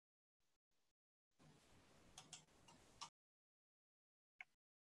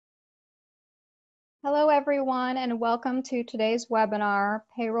Hello, everyone, and welcome to today's webinar,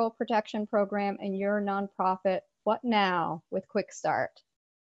 Payroll Protection Program in Your Nonprofit, What Now with Quickstart.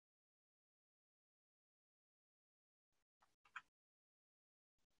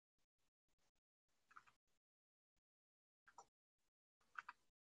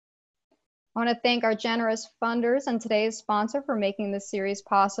 I want to thank our generous funders and today's sponsor for making this series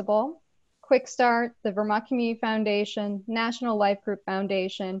possible. Quickstart, the Vermont Community Foundation, National Life Group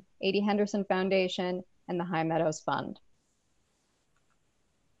Foundation, A.D. Henderson Foundation, and the High Meadows Fund.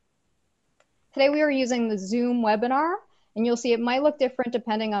 Today we are using the Zoom webinar, and you'll see it might look different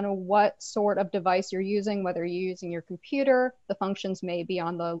depending on what sort of device you're using, whether you're using your computer, the functions may be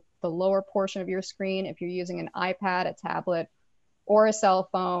on the lower portion of your screen. If you're using an iPad, a tablet, or a cell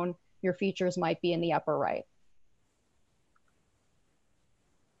phone, your features might be in the upper right.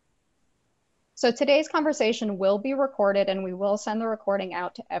 So today's conversation will be recorded, and we will send the recording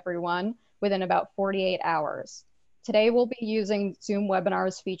out to everyone within about 48 hours. Today we'll be using Zoom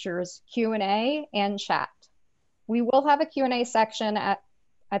webinars features Q&A and chat. We will have a Q&A section at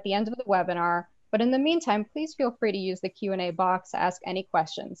the end of the webinar, but in the meantime, please feel free to use the Q&A box to ask any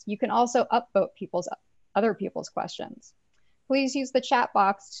questions. You can also upvote other people's questions. Please use the chat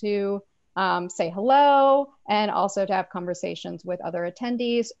box to say hello and also to have conversations with other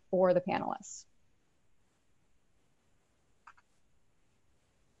attendees or the panelists.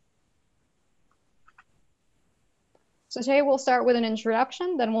 So today we'll start with an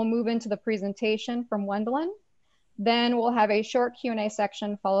introduction, then we'll move into the presentation from Wendelyn. Then we'll have a short Q&A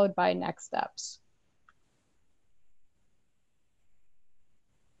section followed by next steps.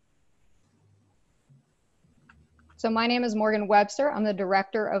 So my name is Morgan Webster. I'm the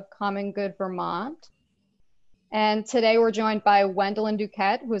director of Common Good Vermont. And today we're joined by Wendelyn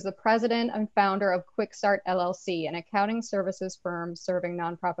Duquette, who is the president and founder of Quickstart LLC, an accounting services firm serving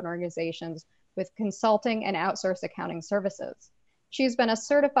nonprofit organizations with consulting and outsourced accounting services. She's been a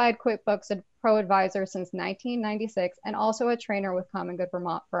certified QuickBooks and ProAdvisor since 1996 and also a trainer with Common Good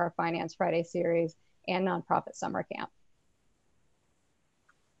Vermont for our Finance Friday series and Nonprofit Summer Camp.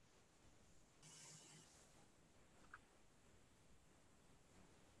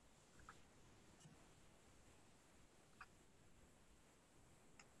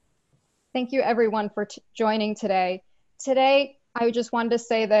 Thank you everyone for joining today. Today, I just wanted to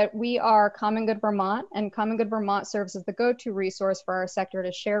say that we are Common Good Vermont, and Common Good Vermont serves as the go-to resource for our sector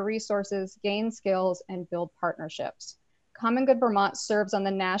to share resources, gain skills, and build partnerships. Common Good Vermont serves on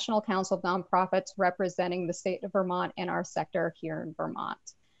the National Council of Nonprofits representing the state of Vermont and our sector here in Vermont.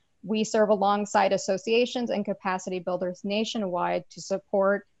 We serve alongside associations and capacity builders nationwide to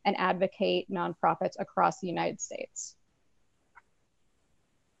support and advocate nonprofits across the United States.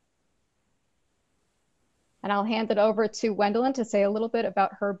 And I'll hand it over to Wendelyn to say a little bit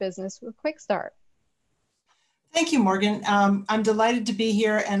about her business with Quickstart. Thank you, Morgan. I'm delighted to be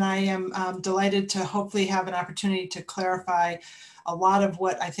here, and I am delighted to hopefully have an opportunity to clarify a lot of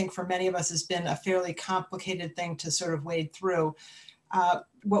what I think for many of us has been a fairly complicated thing to sort of wade through.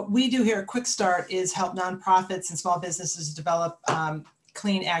 What we do here at Quickstart is help nonprofits and small businesses develop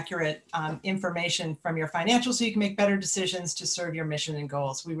clean, accurate information from your financials so you can make better decisions to serve your mission and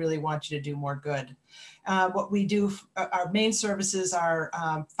goals. We really want you to do more good. What we do, our main services are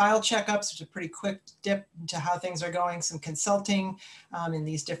file checkups, which is a pretty quick dip into how things are going, some consulting in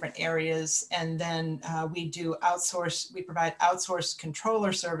these different areas, and then we provide outsourced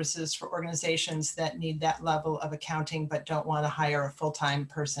controller services for organizations that need that level of accounting but don't want to hire a full-time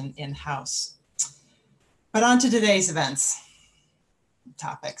person in-house. But on to today's events.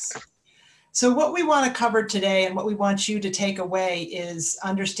 Topics. So what we want to cover today and what we want you to take away is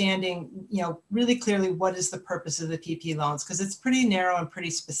understanding, really clearly what is the purpose of the PPP loans, because it's pretty narrow and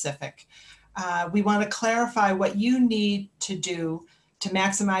pretty specific. We want to clarify what you need to do to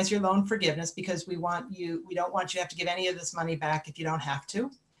maximize your loan forgiveness, because we don't want you to have to give any of this money back if you don't have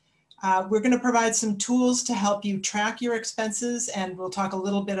to. We're going to provide some tools to help you track your expenses, and we'll talk a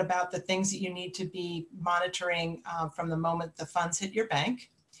little bit about the things that you need to be monitoring from the moment the funds hit your bank.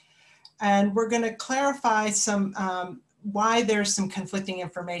 And we're going to clarify some why there's some conflicting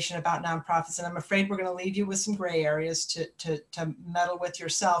information about nonprofits, and I'm afraid we're going to leave you with some gray areas to meddle with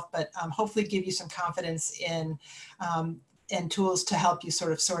yourself, but hopefully give you some confidence in and tools to help you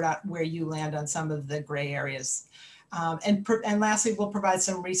sort of sort out where you land on some of the gray areas. And lastly, we'll provide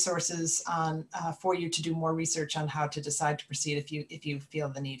some resources for you to do more research on how to decide to proceed if you feel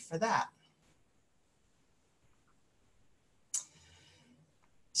the need for that.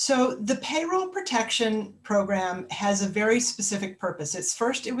 So the Payroll Protection Program has a very specific purpose.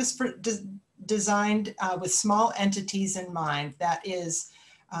 It was designed with small entities in mind. That is,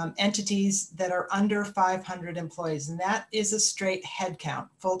 entities that are under 500 employees. And that is a straight head count,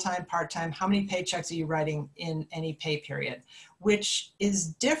 full-time, part-time, how many paychecks are you writing in any pay period, which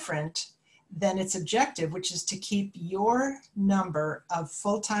is different than its objective, which is to keep your number of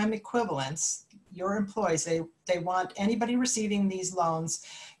full-time equivalents, your employees. They want anybody receiving these loans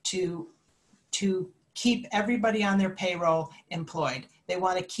to keep everybody on their payroll employed. They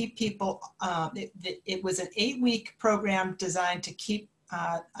want to keep people, it was an 8-week program designed to keep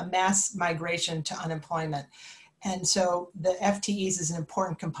a mass migration to unemployment. And so the FTEs is an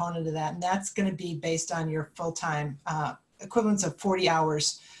important component of that. And that's going to be based on your full-time equivalents of 40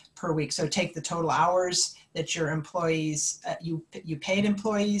 hours per week. So take the total hours that your employees, you paid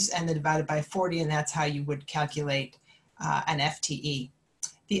employees, and then divide it by 40, and that's how you would calculate an FTE.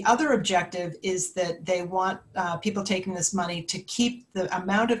 The other objective is that they want people taking this money to keep the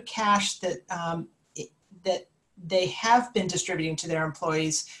amount of cash that, that they have been distributing to their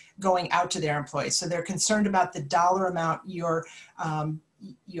employees going out to their employees. So they're concerned about the dollar amount you're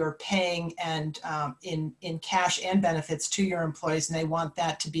paying and in cash and benefits to your employees, and they want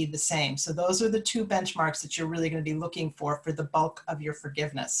that to be the same. So those are the two benchmarks that you're really going to be looking for the bulk of your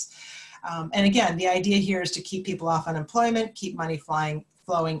forgiveness. And again, the idea here is to keep people off unemployment, keep money flowing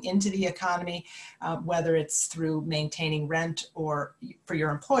into the economy, whether it's through maintaining rent or for your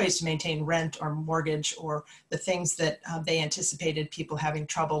employees to maintain rent or mortgage or the things that they anticipated people having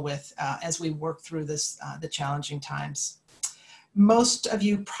trouble with as we work through this, the challenging times. Most of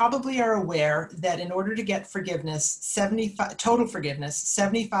you probably are aware that in order to get forgiveness, total forgiveness,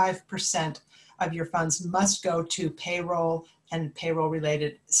 75% of your funds must go to payroll and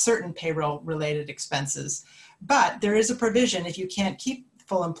certain payroll related expenses. But there is a provision if you can't keep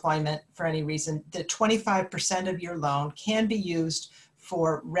full employment for any reason, that 25% of your loan can be used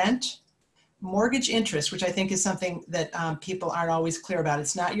for rent, mortgage interest, which I think is something that people aren't always clear about.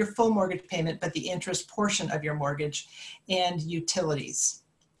 It's not your full mortgage payment, but the interest portion of your mortgage, and utilities.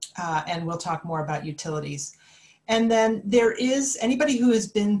 And we'll talk more about utilities. And then there is, anybody who has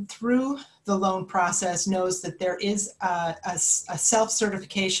been through the loan process knows that there is a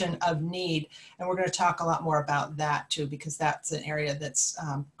self-certification of need. And we're going to talk a lot more about that too, because that's an area that's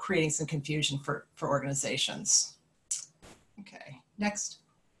creating some confusion for organizations. Okay, next.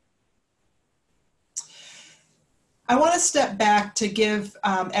 I want to step back to give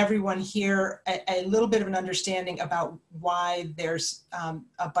everyone here a little bit of an understanding about why there's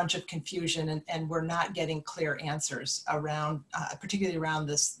a bunch of confusion and we're not getting clear answers around, particularly around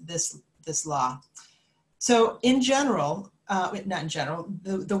this law. So in general, not in general,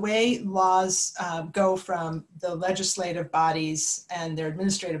 the way laws go from the legislative bodies and their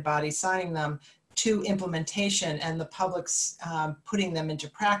administrative bodies signing them to implementation and the public's putting them into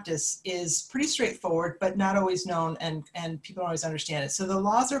practice is pretty straightforward, but not always known, and people don't always understand it. So the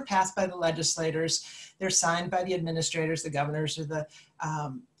laws are passed by the legislators, they're signed by the administrators, the governors, or the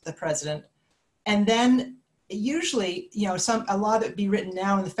president. And then usually, you know, a law that would be written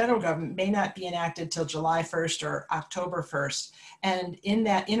now in the federal government may not be enacted till July 1st or October 1st. And in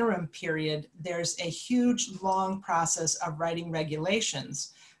that interim period, there's a huge, long process of writing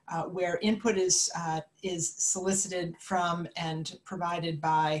regulations where input is solicited from and provided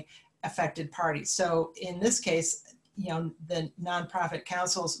by affected parties. So in this case, you know, the nonprofit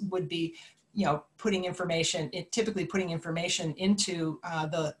councils would be, you know, typically putting information into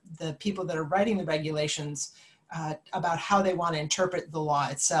the people that are writing the regulations about how they want to interpret the law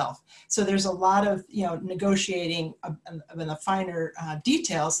itself. So there's a lot of, you know, negotiating in the finer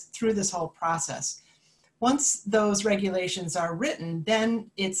details through this whole process. Once those regulations are written,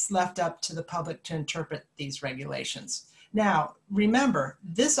 then it's left up to the public to interpret these regulations. Now, remember,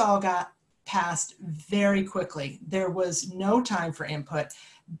 this all got passed very quickly. There was no time for input,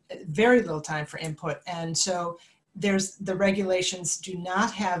 very little time for input. And so the regulations do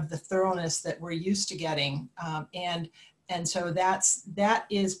not have the thoroughness that we're used to getting. And so that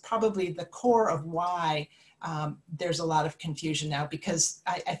is probably the core of why there's a lot of confusion now, because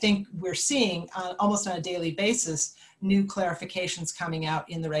I think we're seeing almost on a daily basis new clarifications coming out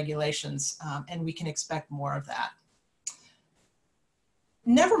in the regulations, and we can expect more of that.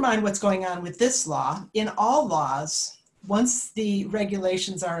 Never mind what's going on with this law. In all laws, once the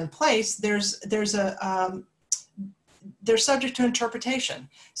regulations are in place, they're subject to interpretation.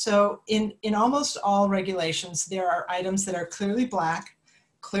 So in almost all regulations, there are items that are clearly black,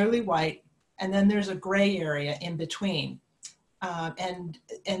 clearly white, and then there's a gray area in between. And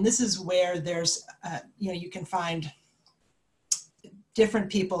this is where there's, you know, you can find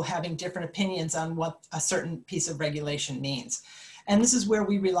different people having different opinions on what a certain piece of regulation means. And this is where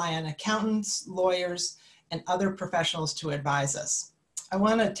we rely on accountants, lawyers, and other professionals to advise us. I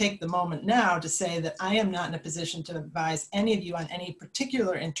want to take the moment now to say that I am not in a position to advise any of you on any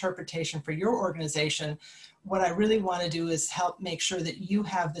particular interpretation for your organization. What I really want to do is help make sure that you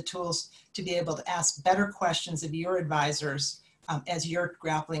have the tools to be able to ask better questions of your advisors as you're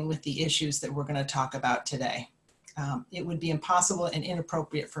grappling with the issues that we're going to talk about today. It would be impossible and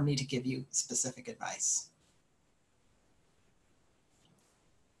inappropriate for me to give you specific advice.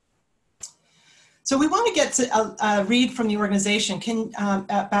 So we want to get to a read from the organization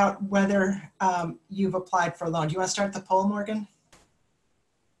about whether you've applied for a loan. Do you want to start the poll, Morgan?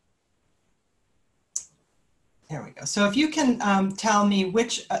 There we go. So if you can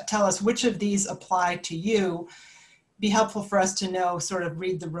tell us which of these apply to you, be helpful for us to know, sort of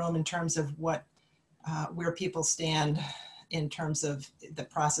read the room in terms of what, where people stand in terms of the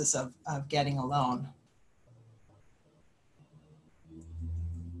process of getting a loan.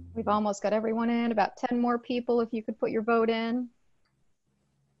 We've almost got everyone in, about 10 more people if you could put your vote in.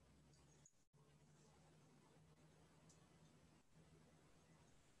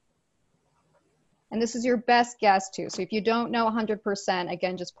 And this is your best guess too. So if you don't know 100%,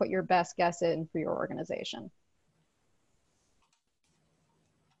 again, just put your best guess in for your organization.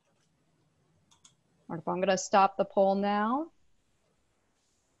 Wonderful. I'm going to stop the poll now.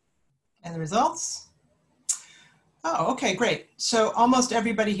 And the results? Oh, okay, great. So almost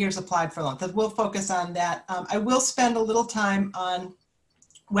everybody here's applied for a loan. We'll focus on that. I will spend a little time on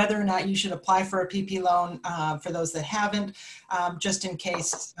whether or not you should apply for a PP loan for those that haven't, just in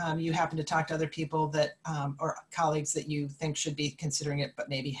case you happen to talk to other people that, or colleagues that you think should be considering it, but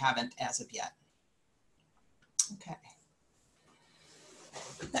maybe haven't as of yet. Okay.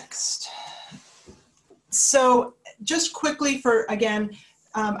 Next. So just quickly for, again,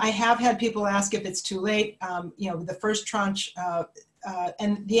 I have had people ask if it's too late. You know, the first tranche,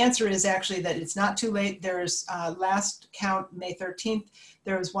 and the answer is actually that it's not too late. There's last count, May 13th,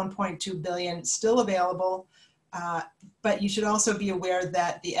 there was 1.2 billion still available. But you should also be aware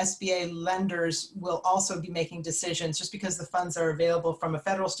that the SBA lenders will also be making decisions. Just because the funds are available from a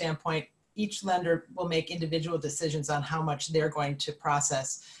federal standpoint, each lender will make individual decisions on how much they're going to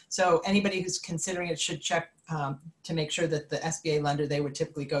process. So anybody who's considering it should check to make sure that the SBA lender they would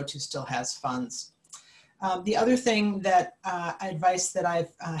typically go to still has funds. The other thing that advice that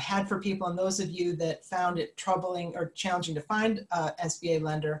I've had for people, and those of you that found it troubling or challenging to find a SBA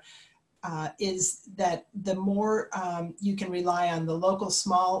lender, is that the more you can rely on the local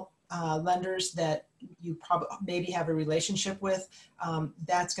small lenders that you probably maybe have a relationship with,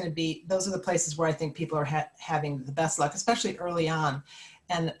 that's going to be, those are the places where I think people are having the best luck, especially early on.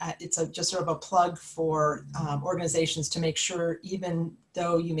 And it's just sort of a plug for organizations to make sure, even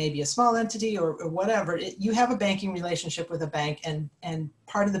though you may be a small entity or whatever, you have a banking relationship with a bank, and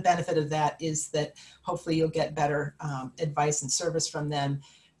part of the benefit of that is that hopefully you'll get better advice and service from them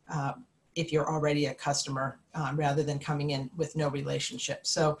if you're already a customer rather than coming in with no relationship.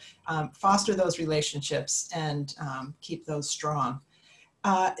 So foster those relationships and keep those strong.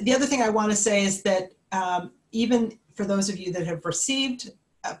 The other thing I want to say is that even for those of you that have received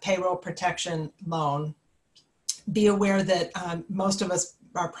a payroll protection loan, be aware that most of us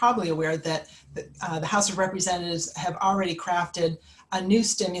are probably aware that the House of Representatives have already crafted a new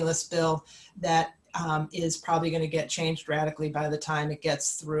stimulus bill that is probably going to get changed radically by the time it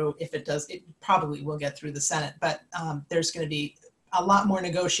gets through. If it does, it probably will get through the Senate, but there's going to be a lot more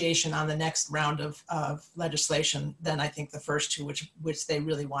negotiation on the next round of legislation than I think the first two, which they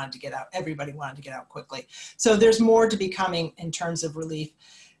really wanted to get out. Everybody wanted to get out quickly. So there's more to be coming in terms of relief.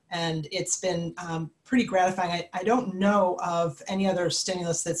 And it's been pretty gratifying. I don't know of any other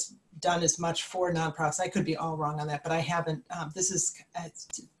stimulus that's done as much for nonprofits. I could be all wrong on that, but I haven't. This is,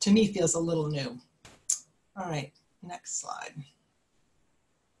 to me, feels a little new. All right, next slide.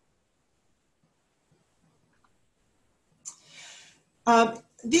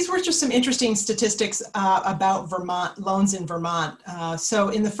 These were just some interesting statistics about Vermont, loans in Vermont. So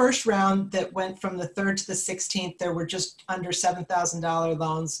in the first round that went from the 3rd to the 16th, there were just under $7,000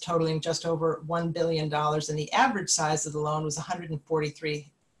 loans totaling just over $1 billion. And the average size of the loan was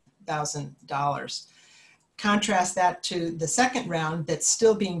 $143,000. Contrast that to the second round that's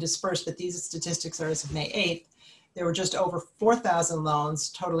still being dispersed, but these statistics are as of May 8th. There were just over 4,000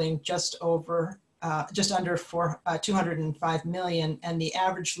 loans totaling just under 205 million, and the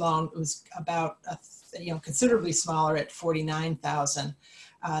average loan was about considerably smaller at 49,000.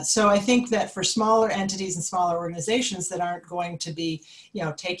 So I think that for smaller entities and smaller organizations that aren't going to be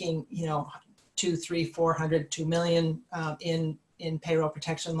taking 2, 3, 400, 2 million in payroll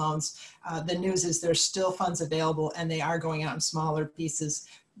protection loans, the news is there's still funds available and they are going out in smaller pieces,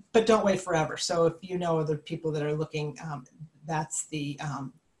 but don't wait forever. So if you know other people that are looking, that's the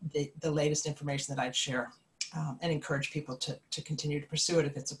latest information that I'd share and encourage people to continue to pursue it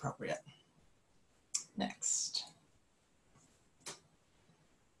if it's appropriate. Next.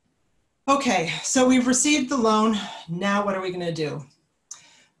 Okay, so we've received the loan. Now what are we going to do?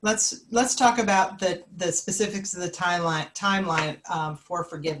 Let's talk about the specifics of the timeline for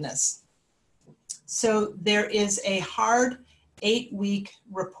forgiveness. So there is a hard 8-week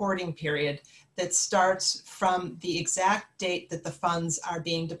reporting period that starts from the exact date that the funds are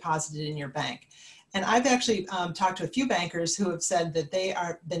being deposited in your bank. And I've actually talked to a few bankers who have said that they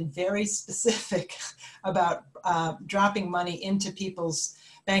are been very specific about dropping money into people's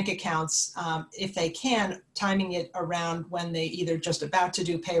bank accounts, if they can, timing it around when they either just about to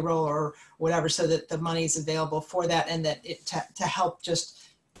do payroll or whatever, so that the money is available for that, and that it to help just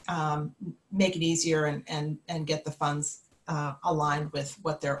make it easier and get the funds aligned with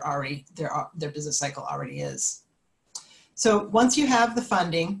what their business cycle already is. So once you have the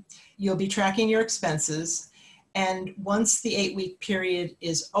funding, you'll be tracking your expenses. And once the 8-week period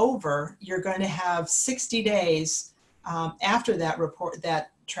is over, you're going to have 60 days after that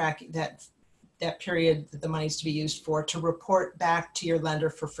that period that the money is to be used for, to report back to your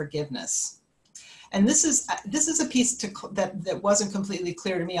lender for forgiveness. And this is a piece that wasn't completely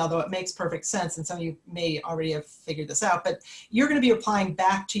clear to me, although it makes perfect sense, and some of you may already have figured this out, but you're going to be applying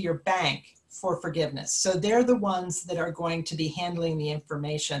back to your bank for forgiveness. So they're the ones that are going to be handling the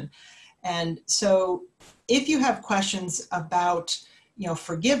information. And so if you have questions about,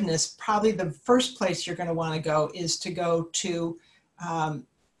 forgiveness, probably the first place you're going to want to go is to go to,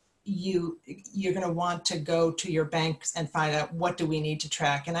 you're going to want to go to your banks and find out, what do we need to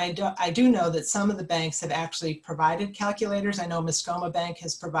track? And I do know that some of the banks have actually provided calculators. I know Muskoma Bank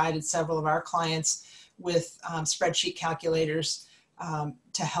has provided several of our clients with spreadsheet calculators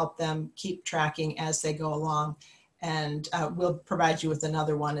to help them keep tracking as they go along. And we'll provide you with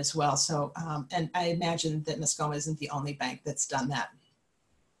another one as well. So, and I imagine that Muskoma isn't the only bank that's done that.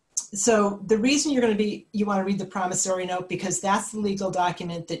 So the reason you want to read the promissory note, because that's the legal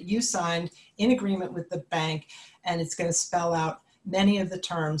document that you signed in agreement with the bank, and it's going to spell out many of the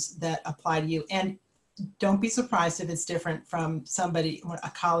terms that apply to you. And don't be surprised if it's different from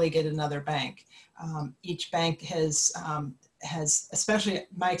a colleague at another bank. Each bank has, especially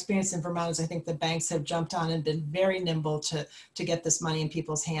my experience in Vermont is, I think the banks have jumped on and been very nimble to get this money in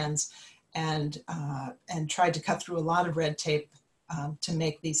people's hands, and tried to cut through a lot of red tape to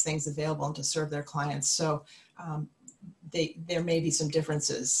make these things available and to serve their clients. So there may be some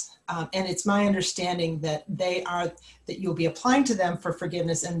differences. And it's my understanding that that you'll be applying to them for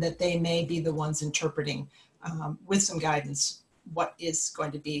forgiveness, and that they may be the ones interpreting with some guidance what is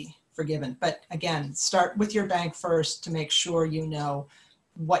going to be forgiven. But again, start with your bank first to make sure you know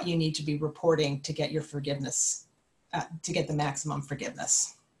what you need to be reporting to get your forgiveness, to get the maximum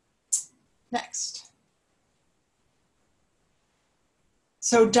forgiveness. Next.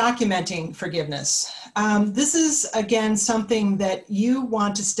 So documenting forgiveness. This is, again, something that you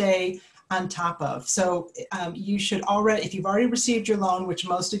want to stay on top of. So you should already, if you've already received your loan, which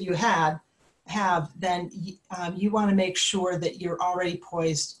most of you have, then you want to make sure that you're already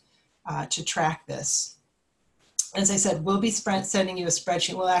poised to track this. As I said, we'll be sending you a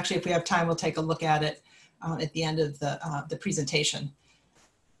spreadsheet. Well, actually, if we have time, we'll take a look at it at the end of the presentation.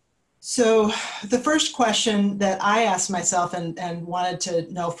 So the first question that I asked myself and wanted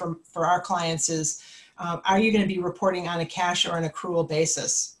to know for our clients is, are you going to be reporting on a cash or an accrual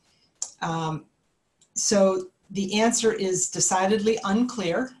basis? So the answer is decidedly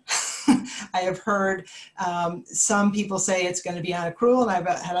unclear. I have heard some people say it's going to be on accrual, and I've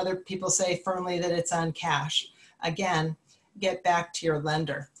had other people say firmly that it's on cash. Again, get back to your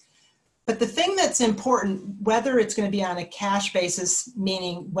lender. But the thing that's important, whether it's going to be on a cash basis,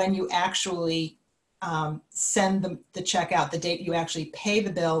 meaning when you actually send the check out, the date you actually pay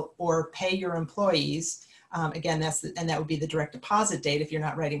the bill or pay your employees, again, and that would be the direct deposit date if you're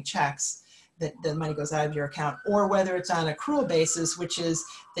not writing checks, that the money goes out of your account, or whether it's on accrual basis, which is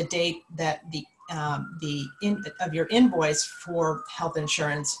the date that of your invoice for health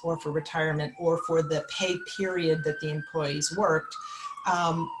insurance or for retirement or for the pay period that the employees worked.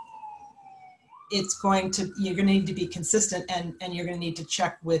 You're going to need to be consistent, and you're going to need to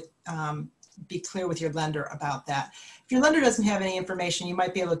check with, be clear with your lender about that. If your lender doesn't have any information, you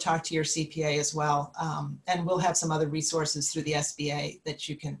might be able to talk to your CPA as well. And we'll have some other resources through the SBA that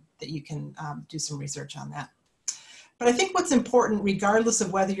you can do some research on that. But I think what's important, regardless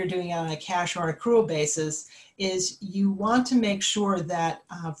of whether you're doing it on a cash or accrual basis, is you want to make sure that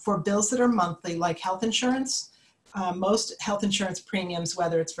for bills that are monthly, like health insurance, most health insurance premiums,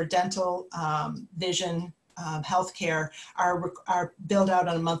 whether it's for dental, vision, healthcare are billed out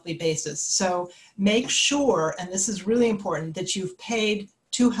on a monthly basis. So make sure, and this is really important, that you've paid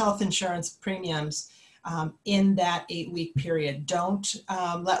 2 health insurance premiums in that 8-week period. Don't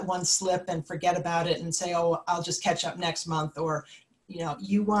let one slip and forget about it and say, oh, I'll just catch up next month. Or, you know,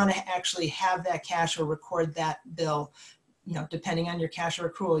 you want to actually have that cash or record that bill, you know, depending on your cash or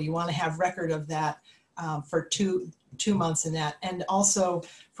accrual. You want to have record of that for two months in that. And also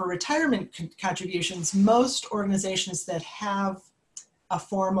for retirement contributions, most organizations that have a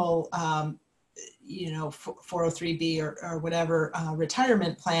formal, you know, 403B or whatever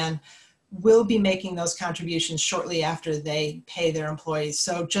retirement plan will be making those contributions shortly after they pay their employees.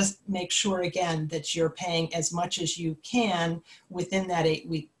 So just make sure, again, that you're paying as much as you can within that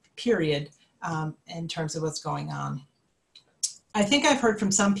 8-week period in terms of what's going on. I think I've heard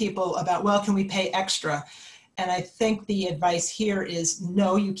from some people about, well, can we pay extra? And I think the advice here is,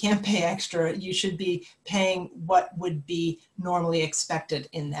 no, you can't pay extra. You should be paying what would be normally expected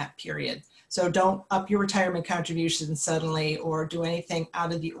in that period. So don't up your retirement contributions suddenly or do anything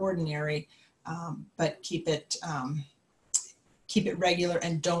out of the ordinary, but keep it regular,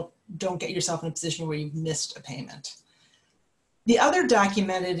 and don't get yourself in a position where you've missed a payment. The other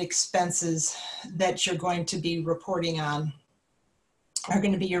documented expenses that you're going to be reporting on are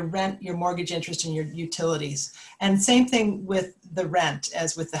going to be your rent, your mortgage interest, and your utilities. And same thing with the rent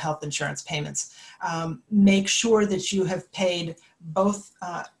as with the health insurance payments. Make sure that you have paid both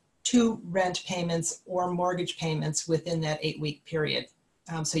 2 rent payments or mortgage payments within that 8-week period.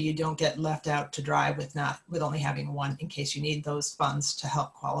 So you don't get left out to dry with only having one, in case you need those funds to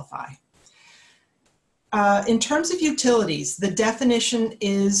help qualify. In terms of utilities, the definition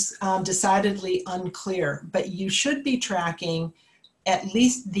is decidedly unclear, but you should be tracking at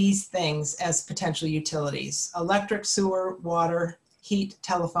least these things as potential utilities: electric, sewer, water, heat,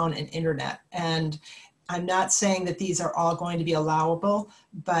 telephone, and internet. And I'm not saying that these are all going to be allowable,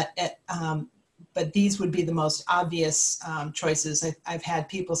 but these would be the most obvious choices. I've had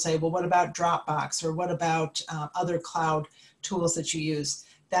people say, well, what about Dropbox, or what about other cloud tools that you use?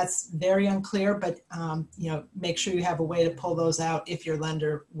 That's very unclear, but you know, make sure you have a way to pull those out if your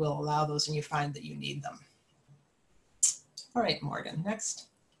lender will allow those and you find that you need them. All right, Morgan, next.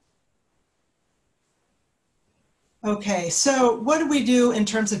 Okay, so what do we do in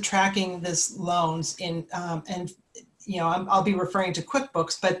terms of tracking this loans in, and you know, I'll be referring to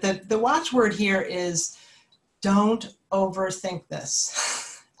QuickBooks, but the watchword here is don't overthink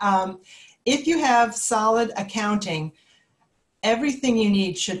this. If you have solid accounting, everything you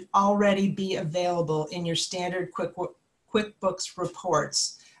need should already be available in your standard QuickBooks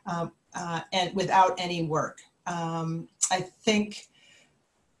reports and without any work. I think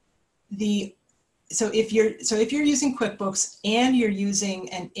so if you're using QuickBooks and you're using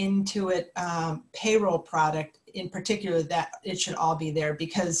an Intuit payroll product in particular, that it should all be there,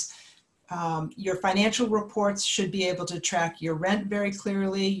 because your financial reports should be able to track your rent very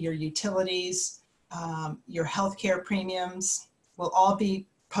clearly, your utilities, your healthcare premiums will all be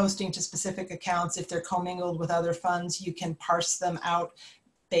posting to specific accounts. If they're commingled with other funds, you can parse them out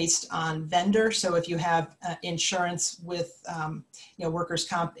based on vendor. So if you have insurance with you know, workers'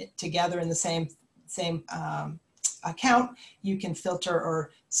 comp together in the same account, you can filter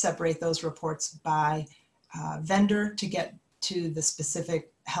or separate those reports by vendor to get to the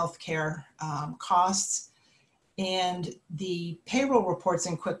specific healthcare costs. And the payroll reports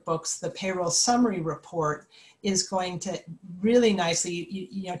in QuickBooks, the payroll summary report, is going to really nicely,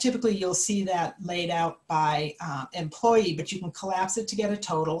 you know, typically you'll see that laid out by employee, but you can collapse it to get a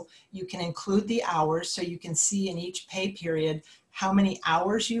total. You can include the hours, so you can see in each pay period how many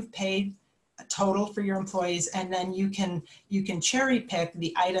hours you've paid total for your employees, and then you can cherry pick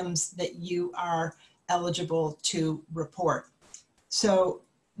the items that you are eligible to report. So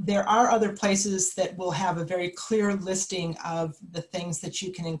there are other places that will have a very clear listing of the things that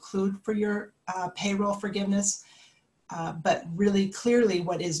you can include for your payroll forgiveness, but really clearly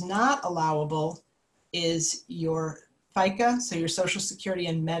what is not allowable is your FICA, so your Social Security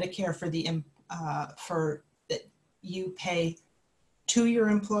and Medicare for that you pay to your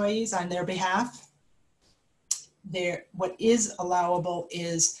employees on their behalf. What is allowable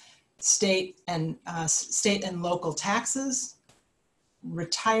is state and local taxes,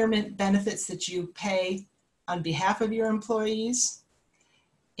 retirement benefits that you pay on behalf of your employees,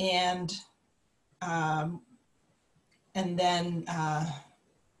 and then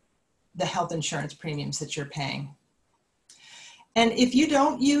the health insurance premiums that you're paying. And if you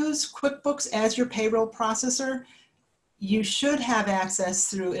don't use QuickBooks as your payroll processor, you should have access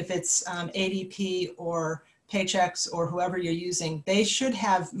through, if it's ADP or Paychex or whoever you're using, they should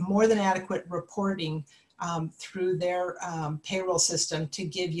have more than adequate reporting through their payroll system to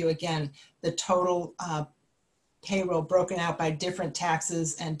give you, again, the total payroll broken out by different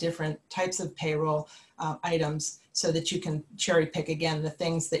taxes and different types of payroll items, so that you can cherry pick, again, the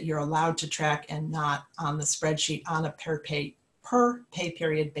things that you're allowed to track and not on the spreadsheet on a per pay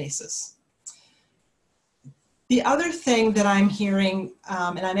period basis. The other thing that I'm hearing,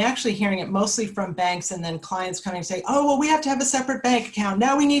 and I'm actually hearing it mostly from banks and then clients coming and say, oh, well, we have to have a separate bank account.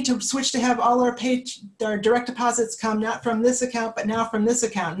 Now we need to switch to have all our direct deposits come not from this account, but now from this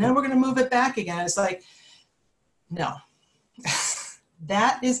account. Now we're going to move it back again. It's like, no,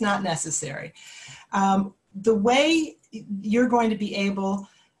 that is not necessary. The way you're going to be able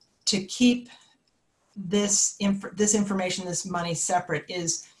to keep this information, this money separate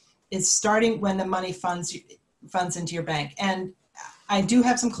is starting when the money funds into your bank. And I do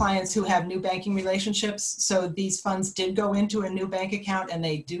have some clients who have new banking relationships. So these funds did go into a new bank account and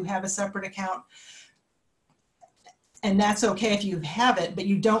they do have a separate account. And that's okay if you have it, but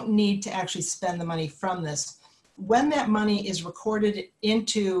you don't need to actually spend the money from this. When that money is recorded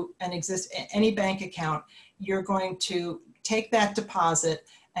into any bank account, you're going to take that deposit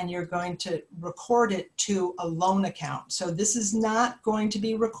and you're going to record it to a loan account. So this is not going to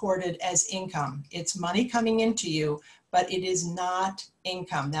be recorded as income. It's money coming into you, but it is not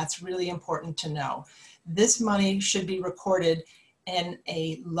income. That's really important to know. This money should be recorded in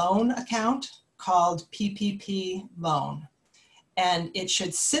a loan account called PPP Loan. And it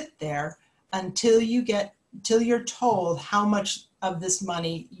should sit there until you're told how much of this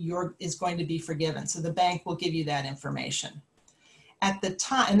money is going to be forgiven. So the bank will give you that information. At the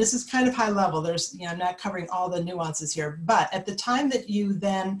time, and this is kind of high level, I'm not covering all the nuances here, but at the time that you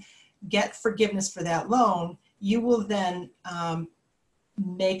then get forgiveness for that loan, you will then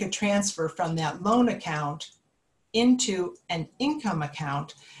make a transfer from that loan account into an income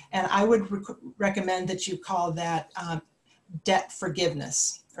account. And I would recommend that you call that debt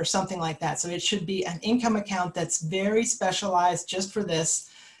forgiveness or something like that. So it should be an income account that's very specialized just for this.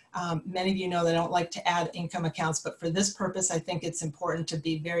 Many of you know that I don't like to add income accounts, but for this purpose, I think it's important to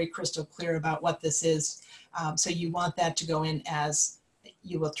be very crystal clear about what this is. So you want that to go in as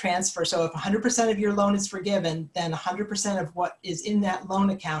you will transfer. So if 100% of your loan is forgiven, then 100% of what is in that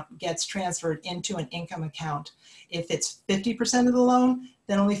loan account gets transferred into an income account. If it's 50% of the loan,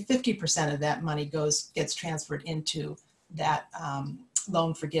 then only 50% of that money gets transferred into that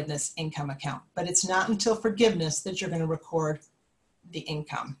loan forgiveness income account. But it's not until forgiveness that you're going to record the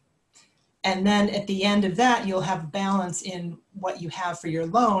income. And then at the end of that, you'll have a balance in what you have for your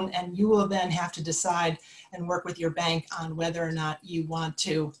loan, and you will then have to decide and work with your bank on whether or not you want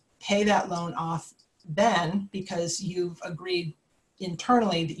to pay that loan off then, because you've agreed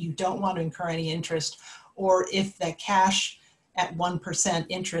internally that you don't want to incur any interest, or if that cash at 1%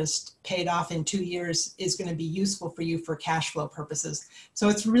 interest paid off in 2 years is going to be useful for you for cash flow purposes. So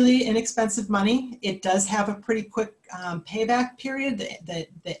it's really inexpensive money. It does have a pretty quick payback period.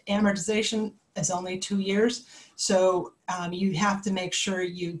 The amortization is only 2 years. So you have to make sure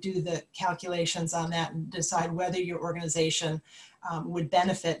you do the calculations on that and decide whether your organization would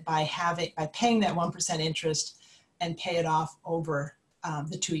benefit by paying that 1% interest and pay it off over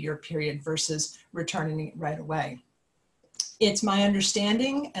the 2-year period versus returning it right away. It's my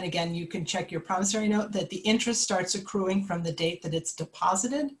understanding, and again, you can check your promissory note, that the interest starts accruing from the date that it's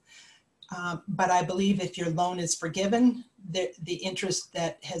deposited. But I believe if your loan is forgiven, the interest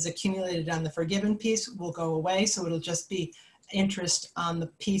that has accumulated on the forgiven piece will go away. So it'll just be interest on the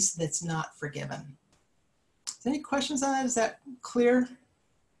piece that's not forgiven. Any questions on that? Is that clear?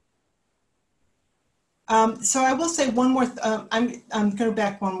 So I will say one more, I'm going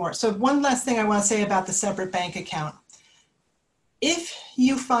back one more. So one last thing I want to say about the separate bank account. If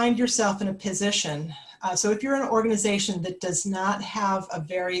you find yourself in a position, so if you're an organization that does not have a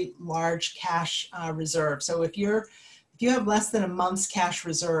very large cash reserve, so if you have less than a month's cash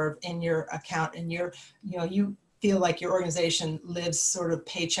reserve in your account and you feel like your organization lives sort of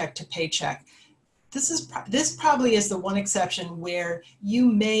paycheck to paycheck, this probably is the one exception where you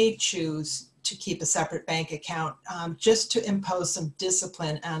may choose to keep a separate bank account just to impose some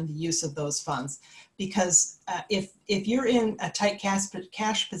discipline on the use of those funds. Because if you're in a tight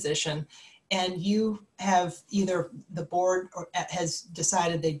cash position and you have either the board has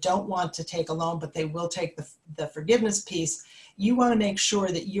decided they don't want to take a loan, but they will take the forgiveness piece, you want to make sure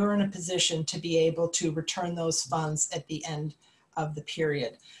that you're in a position to be able to return those funds at the end of the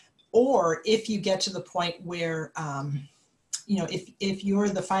period. Or if you get to the point where you know, if you're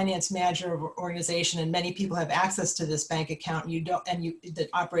the finance manager of an organization and many people have access to this bank account, you don't, and the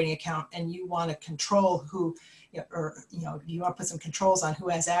operating account, and you want to control who, or, you know, you want to put some controls on who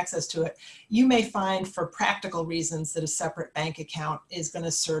has access to it, you may find for practical reasons that a separate bank account is going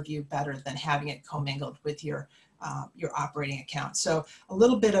to serve you better than having it commingled with your operating account. So a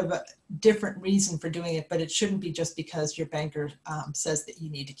little bit of a different reason for doing it, but it shouldn't be just because your banker says that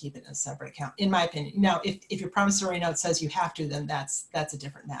you need to keep it in a separate account, in my opinion. Now, if your promissory note says you have to, then that's a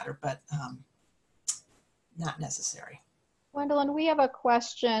different matter, but not necessary. Wendelyn, we have a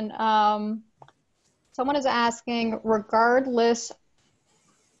question. Someone is asking, regardless,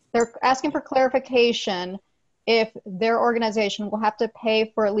 they're asking for clarification if their organization will have to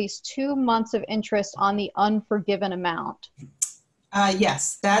pay for at least 2 months of interest on the unforgiven amount.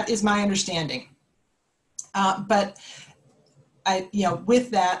 Yes, that is my understanding. But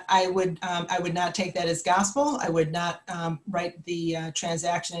with that, I would not take that as gospel. I would not write the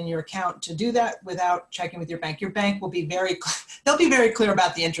transaction in your account to do that without checking with your bank. Your bank will be they'll be very clear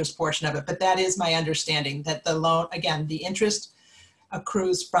about the interest portion of it, but that is my understanding, that the loan, again, the interest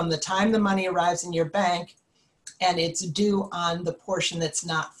accrues from the time the money arrives in your bank, and it's due on the portion that's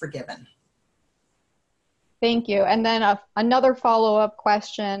not forgiven. Thank you. And then another follow-up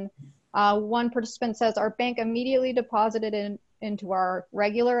question. One participant says, our bank immediately deposited into our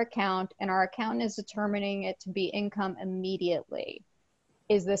regular account, and our accountant is determining it to be income immediately.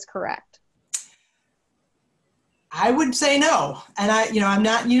 Is this correct? I would say no. And I'm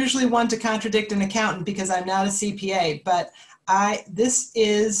not usually one to contradict an accountant because I'm not a CPA, but this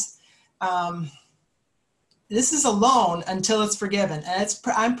is a loan until it's forgiven, and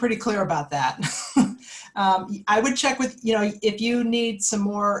I'm pretty clear about that. I would check with, if you need some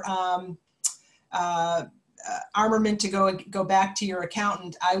more armament to go back to your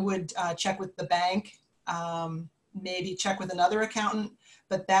accountant, I would check with the bank, maybe check with another accountant,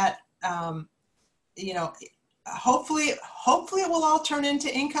 but that, hopefully it will all turn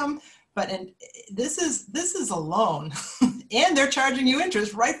into income. But this is a loan, and they're charging you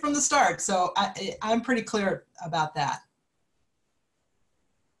interest right from the start. So I'm pretty clear about that.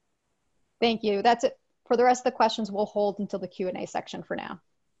 Thank you. That's it. For the rest of the questions, we'll hold until the Q&A section for now.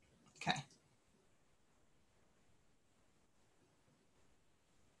 Okay.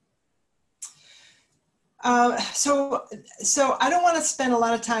 So I don't want to spend a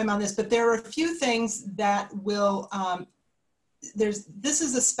lot of time on this, but there are a few things that will. This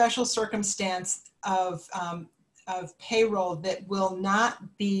is a special circumstance of payroll that you will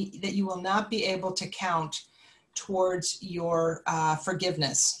not be able to count towards your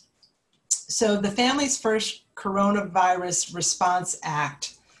forgiveness. So the Families First Coronavirus Response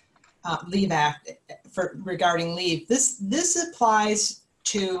Act, Leave Act, regarding leave. This applies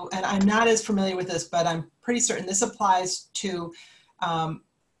to, and I'm not as familiar with this, but I'm pretty certain this applies to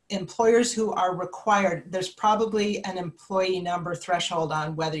employers who are required. There's probably an employee number threshold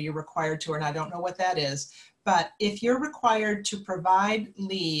on whether you're required to, and I don't know what that is. But if you're required to provide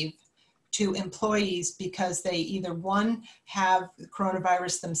leave to employees because they either, one, have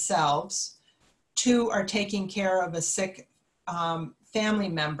coronavirus themselves, two, are taking care of a sick family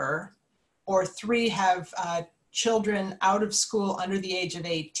member, or three, have children out of school under the age of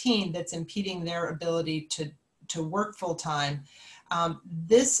 18 that's impeding their ability to work full time,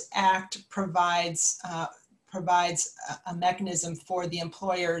 this act provides a mechanism for the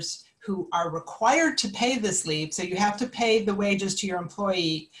employers who are required to pay this leave. So you have to pay the wages to your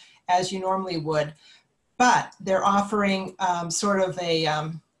employee as you normally would, but they're offering sort of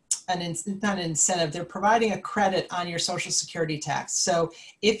not an incentive, they're providing a credit on your Social Security tax. So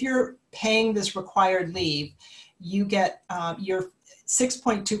if you're paying this required leave, you get your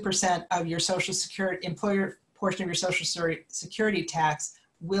 6.2% of your Social Security, employer portion of your Social Security tax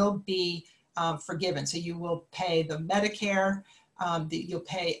will be forgiven. So you will pay the Medicare, you'll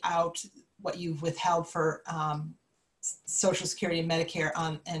pay out what you've withheld for Social Security and Medicare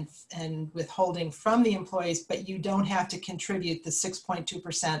and withholding from the employees, but you don't have to contribute the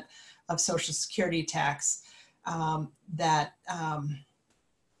 6.2% of Social Security tax that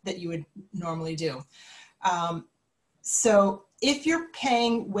you would normally do. So if you're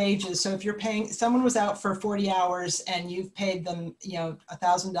paying wages, so if you're paying, someone was out for 40 hours and you've paid them,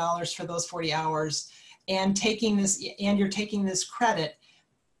 $1,000 for those 40 hours, and you're taking this credit,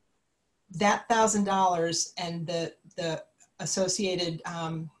 that $1,000 and the associated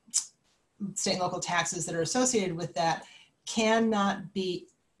state and local taxes that are associated with that cannot be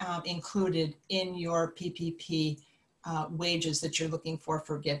included in your PPP wages that you're looking for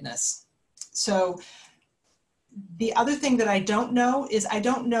forgiveness. So the other thing that I don't know is, I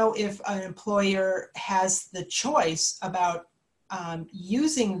don't know if an employer has the choice about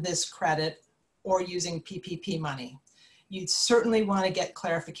using this credit or using PPP money. You certainly want to get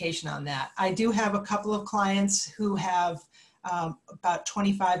clarification on that. I do have a couple of clients who have about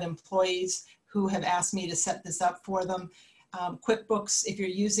 25 employees who have asked me to set this up for them. QuickBooks, if you're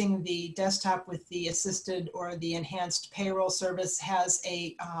using the desktop with the assisted or the enhanced payroll service, has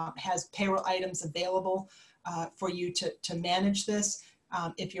payroll items available for you to manage this.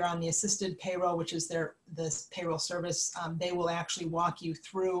 If you're on the assisted payroll, which is the payroll service, they will actually walk you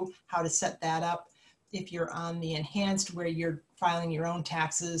through how to set that up. If you're on the enhanced, where you're filing your own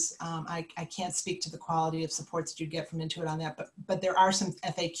taxes, I can't speak to the quality of supports that you get from Intuit on that, but there are some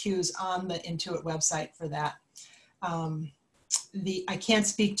FAQs on the Intuit website for that. I can't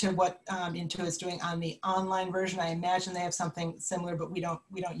speak to what Intuit is doing on the online version. I imagine they have something similar, but we don't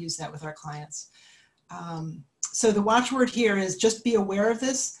use that with our clients. So the watchword here is just be aware of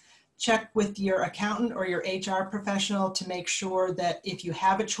this. Check with your accountant or your HR professional to make sure that if you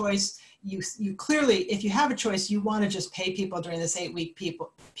have a choice, you clearly, if you have a choice, you want to just pay people during this 8-week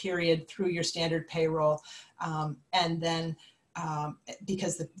period through your standard payroll. And then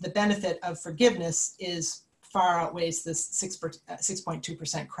because the benefit of forgiveness is far outweighs this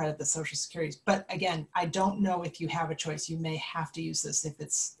 6.2% credit that Social Security. But again, I don't know if you have a choice. You may have to use this if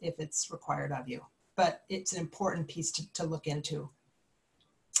it's required of you. But it's an important piece to look into.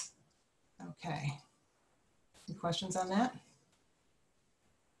 Okay. Any questions on that?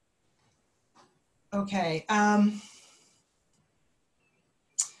 Okay.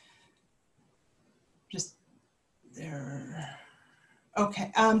 Just there.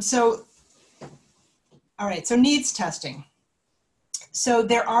 Okay. All right. So needs testing. So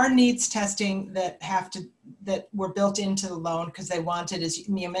there are needs testing that were built into the loan because they wanted, as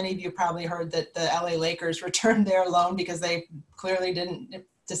many of you probably heard, that the LA Lakers returned their loan because they clearly didn't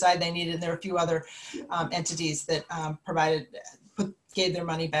decide they needed, and there are a few other entities that gave their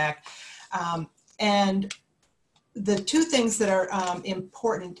money back. And the two things that are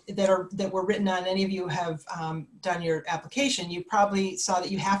important that were written on, any of you have done your application, you probably saw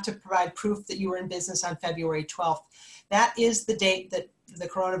that you have to provide proof that you were in business on February 12th. That is the date that the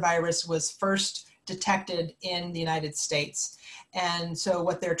coronavirus was first detected in the United States. And so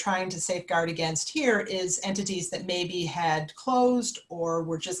what they're trying to safeguard against here is entities that maybe had closed or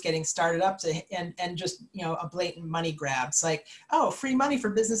were just getting started up and just, a blatant money grab. It's like, oh, free money for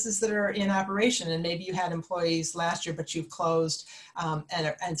businesses that are in operation. And maybe you had employees last year, but you've closed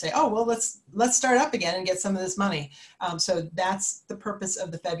and say, oh, well, let's start up again and get some of this money. So that's the purpose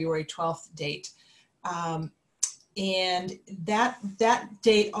of the February 12th date. And that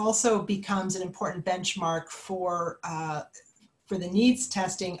date also becomes an important benchmark for the needs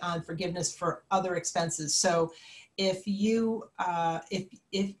testing on forgiveness for other expenses. So if you, if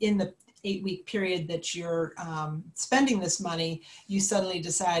in the 8-week period that you're spending this money, you suddenly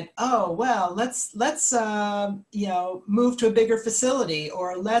decide, oh, well, let's move to a bigger facility,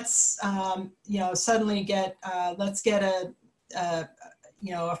 or let's, suddenly get, let's get a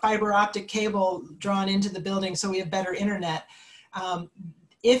fiber optic cable drawn into the building so we have better internet.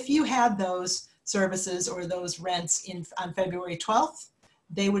 If you had those services or those rents on February 12th,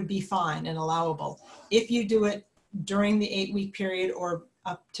 they would be fine and allowable. If you do it during the 8-week period or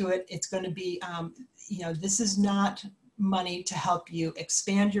up to it, it's going to be, this is not money to help you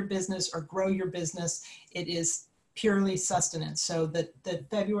expand your business or grow your business. It is purely sustenance. So the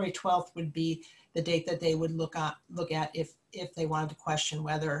February 12th would be the date that they would look at if they wanted to question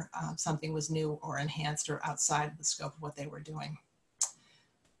whether something was new or enhanced or outside the scope of what they were doing.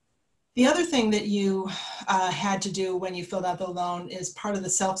 The other thing that you had to do when you filled out the loan is part of the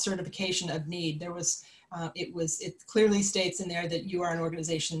self-certification of need. There was, it clearly states in there that you are an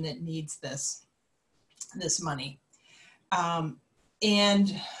organization that needs this money.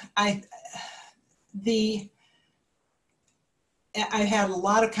 And I had a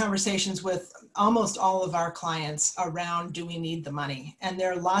lot of conversations with almost all of our clients around, do we need the money? And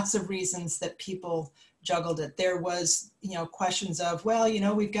there are lots of reasons that people juggled it. There was, questions of, well,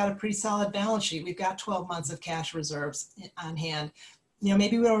 we've got a pretty solid balance sheet. We've got 12 months of cash reserves on hand.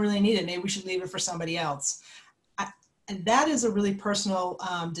 Maybe we don't really need it. Maybe we should leave it for somebody else. And that is a really personal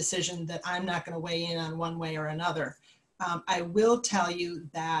decision that I'm not going to weigh in on one way or another. I will tell you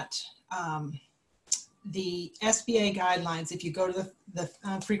that the SBA guidelines, if you go to the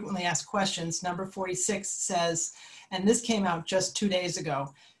frequently asked questions, number 46 says, and this came out just 2 days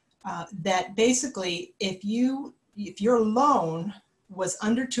ago, that basically if your loan was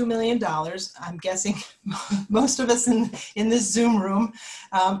under $2 million, I'm guessing most of us in this Zoom room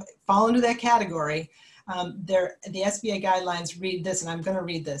fall into that category. The SBA guidelines read this, and I'm going to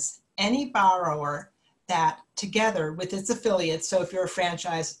read this. Any borrower that together with its affiliates, so if you're a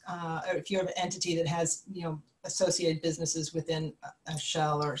franchise, or if you have an entity that has, you know, associated businesses within a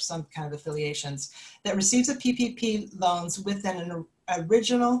shell or some kind of affiliations, that receives a PPP loans within an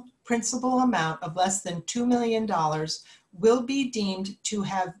original principal amount of less than $2 million will be deemed to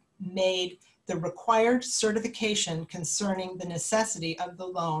have made the required certification concerning the necessity of the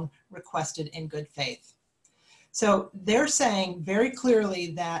loan requested in good faith. So they're saying very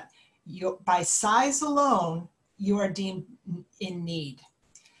clearly that by size alone, you are deemed in need.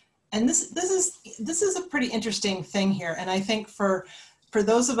 And this is a pretty interesting thing here. And I think for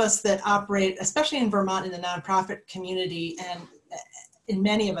those of us that operate, especially in Vermont in the nonprofit community, and in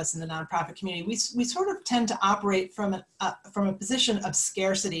many of us in the nonprofit community, we sort of tend to operate from a position of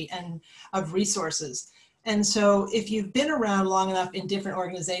scarcity and of resources. And so if you've been around long enough in different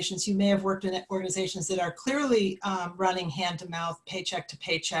organizations, you may have worked in organizations that are clearly running hand to mouth, paycheck to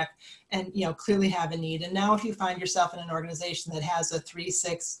paycheck, and, you know, clearly have a need. And now if you find yourself in an organization that has a 3,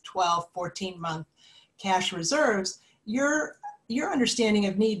 6, 12, 14-month cash reserves, your understanding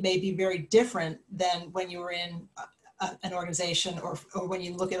of need may be very different than when you were in an organization or when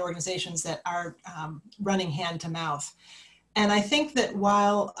you look at organizations that are running hand to mouth. And I think that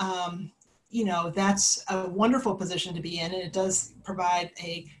while you know, that's a wonderful position to be in, and it does provide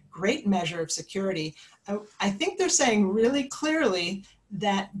a great measure of security, I think they're saying really clearly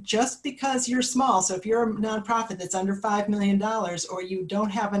that just because you're small, so if you're a nonprofit that's under $5 million, or you don't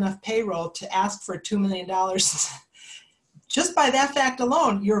have enough payroll to ask for $2 million, just by that fact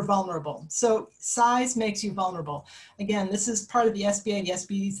alone, you're vulnerable. So size makes you vulnerable. Again, this is part of the SBA. The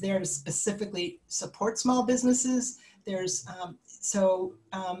SBA is there to specifically support small businesses. There's,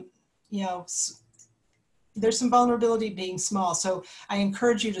 you know, there's some vulnerability being small. So I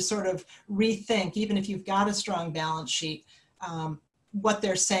encourage you to sort of rethink, even if you've got a strong balance sheet, what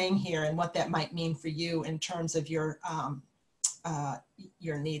they're saying here and what that might mean for you in terms of your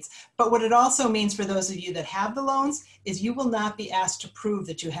needs. But what it also means for those of you that have the loans is you will not be asked to prove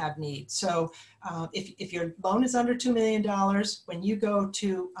that you have needs. So if your loan is under $2 million, when you go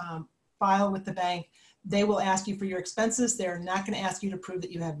to file with the bank, they will ask you for your expenses. They're not going to ask you to prove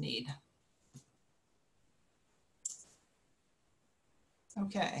that you have need.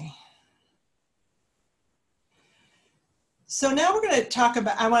 Okay. So now we're going to talk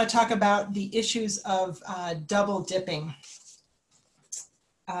about, I want to talk about the issues of double dipping.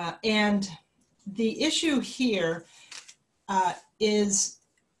 And the issue here is,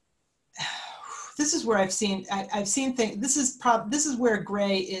 this is where I've seen things, this is where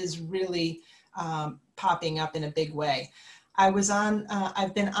gray is really popping up in a big way. I've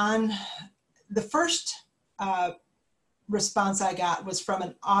been on, the first response I got was from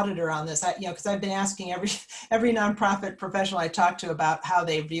an auditor on this. You know, because I've been asking every nonprofit professional I talk to about how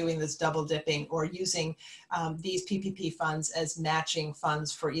they're viewing this double dipping or using these PPP funds as matching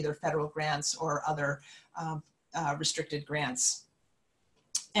funds for either federal grants or other restricted grants.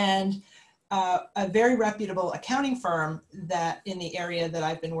 And a very reputable accounting firm that in the area that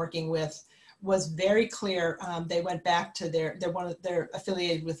I've been working with was very clear. They went back to they're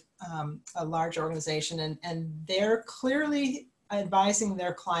affiliated with a large organization, and they're clearly advising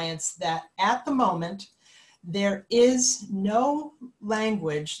their clients that at the moment, there is no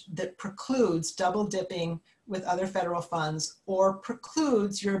language that precludes double dipping with other federal funds or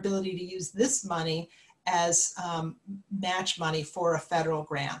precludes your ability to use this money as match money for a federal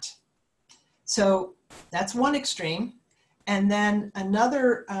grant. So that's one extreme. And then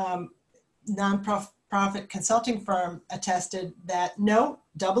another nonprofit consulting firm attested that no,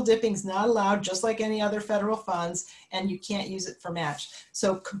 double dipping is not allowed, just like any other federal funds, and you can't use it for match.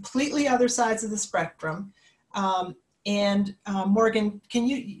 So completely other sides of the spectrum. Morgan, can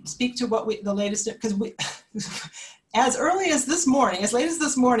you speak to what the latest, because we, as early as this morning, as late as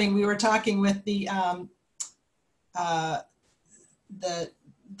this morning, we were talking with the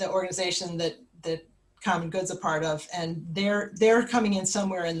organization that Common Good's a part of, and they're coming in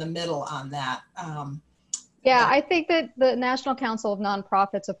somewhere in the middle on that. Yeah, I think that the National Council of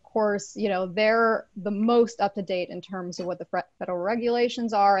Nonprofits, of course, you know, they're the most up to date in terms of what the federal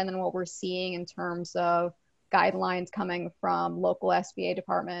regulations are, and then what we're seeing in terms of guidelines coming from local SBA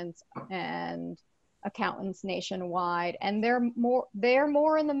departments and accountants nationwide. And they're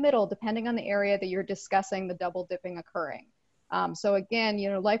more in the middle, depending on the area that you're discussing the double dipping occurring. So again, you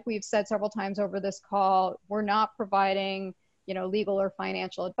know, like we've said several times over this call, we're not providing, you know, legal or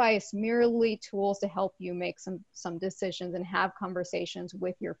financial advice, merely tools to help you make some decisions and have conversations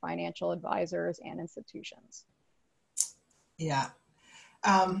with your financial advisors and institutions. Yeah.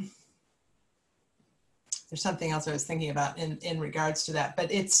 There's something else I was thinking about in regards to that, but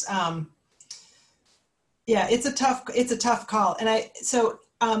it's, Yeah, it's a tough call.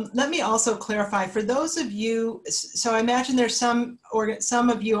 And let me also clarify for those of you, so I imagine there's some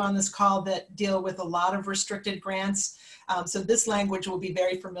of you on this call that deal with a lot of restricted grants. So this language will be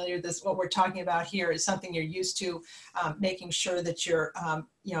very familiar. What we're talking about here is something you're used to, making sure that you're,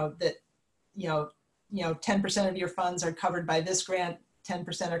 10% of your funds are covered by this grant,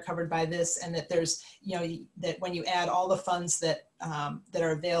 10% are covered by this, and that there's, that when you add all the funds that that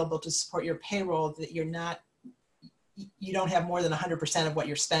are available to support your payroll, that you don't have more than 100% of what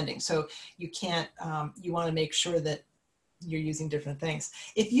you're spending. So you can't, you want to make sure that you're using different things.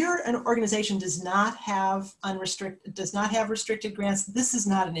 If you're an organization does not have restricted grants, this is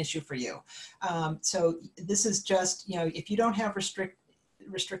not an issue for you. So this is just, if you don't have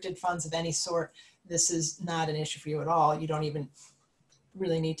restricted funds of any sort, this is not an issue for you at all. You don't even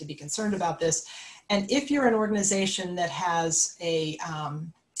really need to be concerned about this. And if you're an organization that has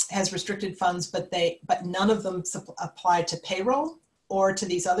has restricted funds, but none of them apply to payroll or to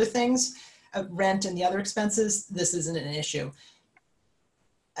these other things, rent and the other expenses, this isn't an issue.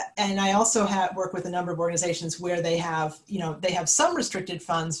 And I also work with a number of organizations where they have some restricted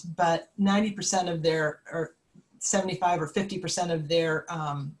funds, but 90% of or 75 or 50% of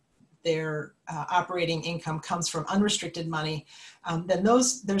their operating income comes from unrestricted money. Then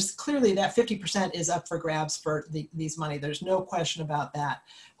there's clearly that 50% is up for grabs for these money. There's no question about that.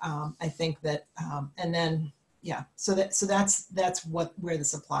 I think that, and then, yeah, so that's where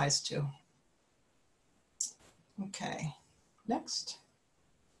this applies to. Okay, next.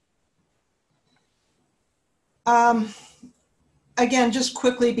 Again, just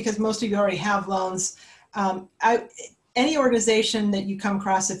quickly, because most of you already have loans, any organization that you come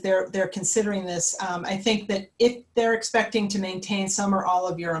across, if they're considering this, I think that if they're expecting to maintain some or all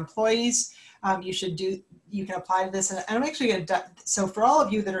of your employees, you can apply to this. And I'm actually going to, so for all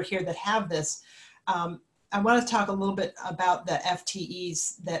of you that are here that have this, I want to talk a little bit about the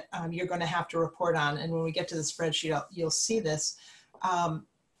FTEs that you're going to have to report on. And when we get to the spreadsheet, you'll see this.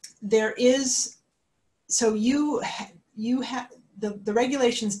 There is, so you have, the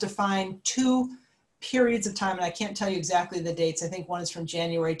regulations define 2 periods of time, and I can't tell you exactly the dates. I think one is from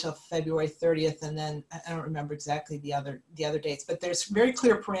January till February 30th, and then I don't remember exactly the other dates, but there's very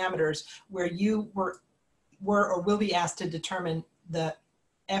clear parameters where you were or will be asked to determine the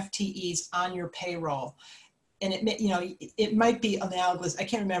FTEs on your payroll. And it might be analogous. I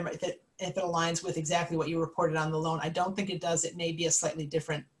can't remember if it aligns with exactly what you reported on the loan. I don't think it does. It may be a slightly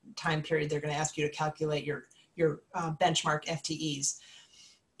different time period. They're going to ask you to calculate your benchmark FTEs.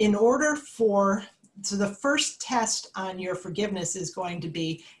 In order so the first test on your forgiveness is going to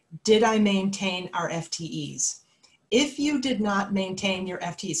be, did I maintain our FTEs? If you did not maintain your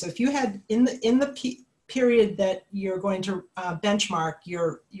FTEs, so if you had in the period that you're going to benchmark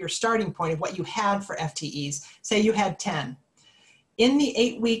your starting point of what you had for FTEs, say you had 10. In the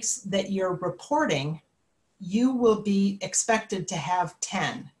 8 weeks that you're reporting, you will be expected to have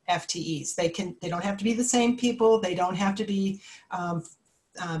 10 FTEs. They don't have to be the same people. They don't have to be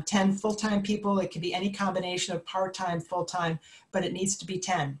 10 full-time people. It could be any combination of part-time, full-time, but it needs to be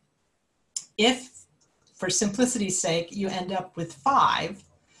 10. If, for simplicity's sake, you end up with 5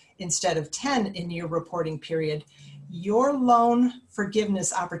 instead of 10 in your reporting period, your loan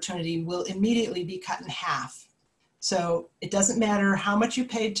forgiveness opportunity will immediately be cut in half. So it doesn't matter how much you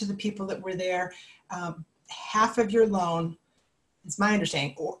paid to the people that were there, half of your loan, it's my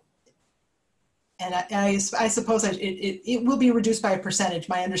understanding, and I suppose it will be reduced by a percentage.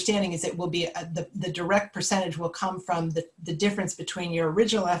 My understanding is it will be, the direct percentage will come from the difference between your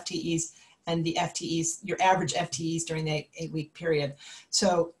original FTEs and the FTEs, your average FTEs during the 8-week period.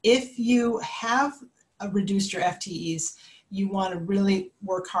 So if you have reduced your FTEs, you want to really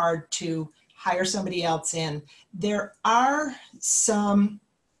work hard to hire somebody else in. There are some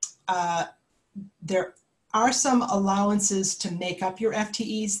allowances to make up your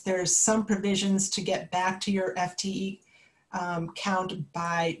FTEs. There's some provisions to get back to your FTE count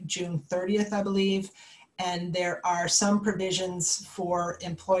by June 30th, I believe. And there are some provisions for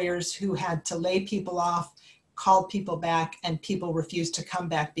employers who had to lay people off, called people back, and people refused to come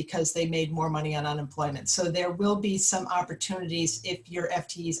back because they made more money on unemployment. So there will be some opportunities if your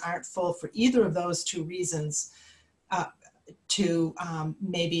FTEs aren't full for either of those 2 reasons to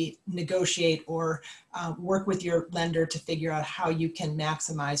maybe negotiate or work with your lender to figure out how you can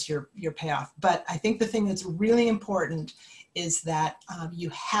maximize your payoff. But I think the thing that's really important is that you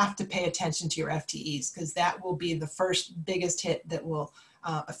have to pay attention to your FTEs, because that will be the first biggest hit that will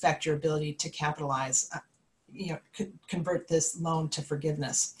affect your ability to capitalize, convert this loan to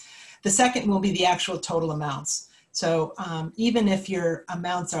forgiveness. The second will be the actual total amounts. So even if your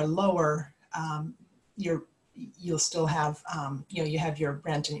amounts are lower, you'll still have, you have your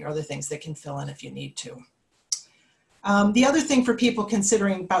rent and your other things that can fill in if you need to. The other thing for people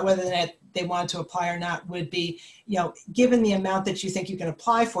considering about whether they want to apply or not would be, given the amount that you think you can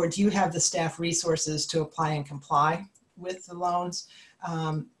apply for, do you have the staff resources to apply and comply with the loans?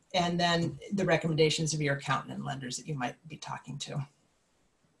 And then the recommendations of your accountant and lenders that you might be talking to.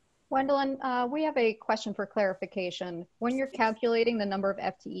 Wendelyn, we have a question for clarification. When you're calculating the number of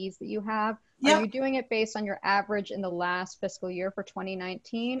FTEs that you have, Yep. Are you doing it based on your average in the last fiscal year for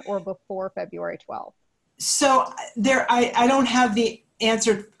 2019 or before February 12th? So I don't have the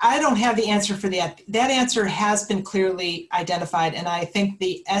answer. I don't have the answer for that. That answer has been clearly identified, and I think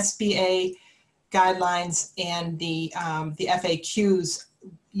the SBA guidelines and the FAQs,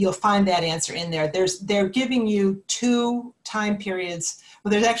 you'll find that answer in there. They're giving you 2 time periods.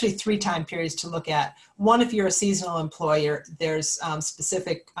 Well, there's actually 3 time periods to look at. One, if you're a seasonal employer, there's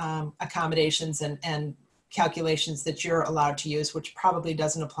specific accommodations and calculations that you're allowed to use, which probably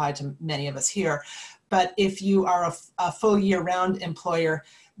doesn't apply to many of us here. But if you are a full year-round employer,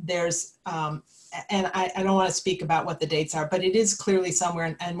 there's, and I don't want to speak about what the dates are, but it is clearly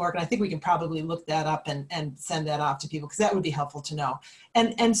somewhere, and Morgan, I think we can probably look that up and send that off to people, because that would be helpful to know.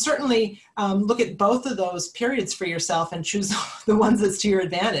 And certainly look at both of those periods for yourself and choose the ones that's to your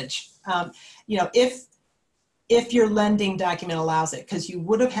advantage. If your lending document allows it, because you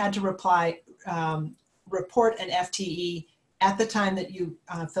would have had to report an FTE at the time that you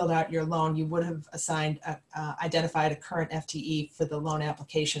filled out your loan. You would have identified a current FTE for the loan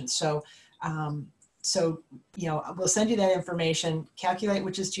application. So, we'll send you that information, calculate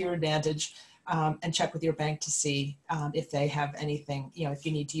which is to your advantage, and check with your bank to see if they have anything, if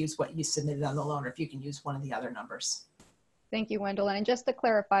you need to use what you submitted on the loan, or if you can use one of the other numbers. Thank you, Wendelyn. And just to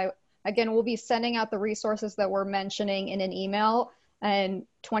clarify, again, we'll be sending out the resources that we're mentioning in an email in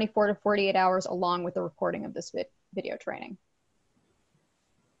 24 to 48 hours along with the recording of this video training.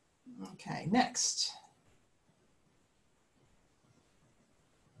 Okay, next.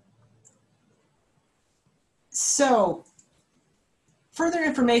 So, further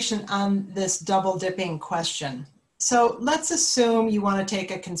information on this double dipping question. So let's assume you want to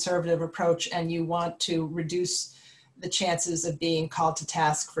take a conservative approach and you want to reduce the chances of being called to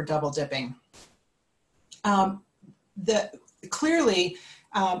task for double dipping. Clearly,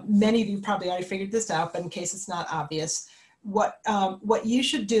 many of you probably already figured this out, but in case it's not obvious, what you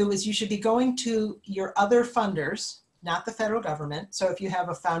should do is you should be going to your other funders, not the federal government. So if you have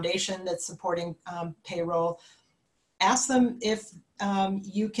a foundation that's supporting payroll, ask them if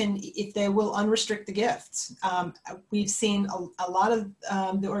if they will unrestrict the gifts. We've seen a lot of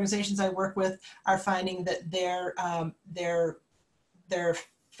the organizations I work with are finding that their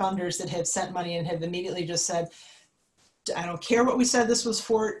funders that have sent money and have immediately just said, I don't care what we said this was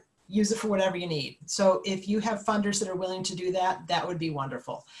for, use it for whatever you need. So if you have funders that are willing to do that, that would be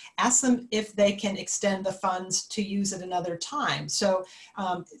wonderful. Ask them if they can extend the funds to use at another time. So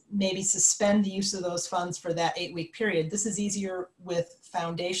maybe suspend the use of those funds for that 8-week period. This is easier with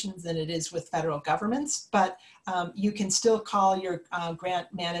foundations than it is with federal governments, but you can still call your grant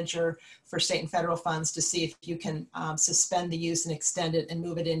manager for state and federal funds to see if you can suspend the use and extend it and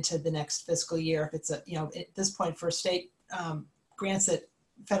move it into the next fiscal year. If it's at this point for state grants that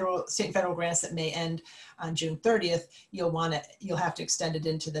state and federal grants that may end on June 30th, you'll have to extend it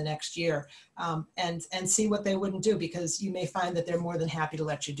into the next year, and see what they wouldn't do, because you may find that they're more than happy to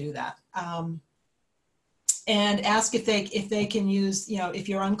let you do that. And ask if they can use, if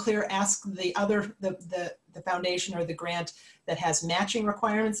you're unclear, ask the foundation or the grant that has matching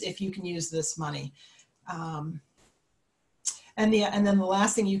requirements if you can use this money. And then the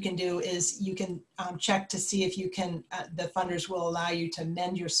last thing you can do is you can check to see if you can, the funders will allow you to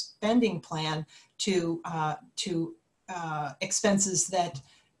amend your spending plan to expenses that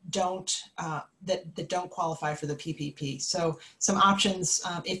don't qualify for the PPP. So some options,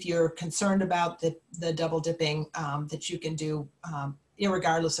 if you're concerned about the double dipping, that you can do,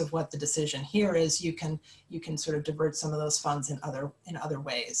 irregardless of what the decision here is, you can sort of divert some of those funds in other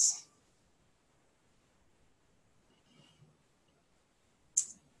ways.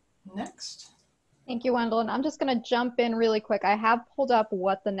 Next. Thank you, Wendelyn. I'm just going to jump in really quick. I have pulled up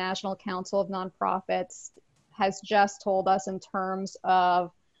what the National Council of Nonprofits has just told us in terms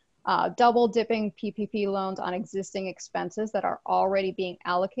of double dipping PPP loans on existing expenses that are already being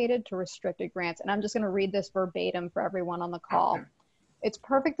allocated to restricted grants. And I'm just going to read this verbatim for everyone on the call. Okay. It's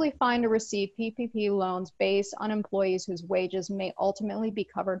perfectly fine to receive PPP loans based on employees whose wages may ultimately be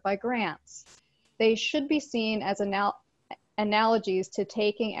covered by grants. They should be seen as analogies to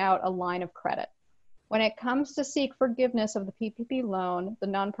taking out a line of credit. When it comes to seek forgiveness of the PPP loan, the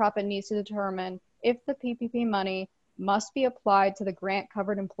nonprofit needs to determine if the PPP money must be applied to the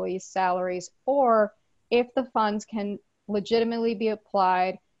grant-covered employees' salaries, or if the funds can legitimately be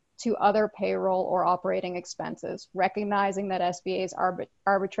applied to other payroll or operating expenses, recognizing that SBA's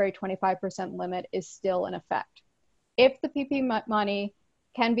arbitrary 25% limit is still in effect. If the PPP money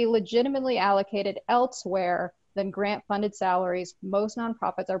can be legitimately allocated elsewhere than grant-funded salaries, most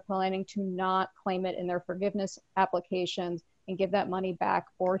nonprofits are planning to not claim it in their forgiveness applications and give that money back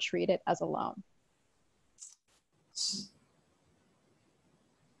or treat it as a loan.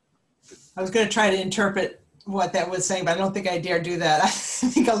 I was going to try to interpret what that was saying, but I don't think I dare do that. I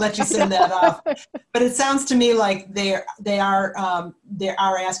think I'll let you send that off. But it sounds to me like they are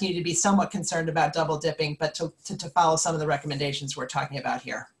asking you to be somewhat concerned about double dipping, but to follow some of the recommendations we're talking about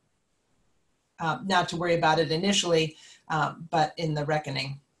here. Not to worry about it initially, but in the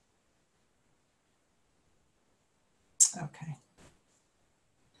reckoning. Okay.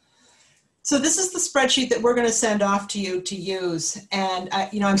 So this is the spreadsheet that we're going to send off to you to use. And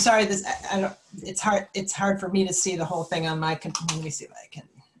I'm sorry, it's hard for me to see the whole thing on my computer. Let me see if I can.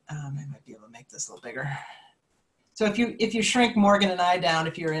 I might be able to make this a little bigger. So if you shrink Morgan and I down,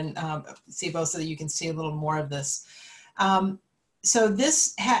 if you're in SIBO, so that you can see a little more of this. So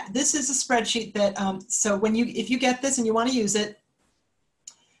this is a spreadsheet that so if you get this and you want to use it,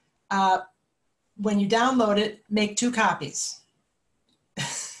 when you download it, make 2 copies.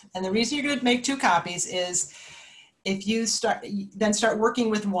 And the reason you're going to make 2 copies is if you start working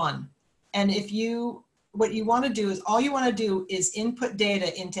with one. And what you want to do is, all you want to do is input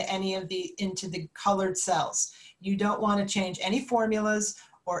data into into the colored cells. You don't want to change any formulas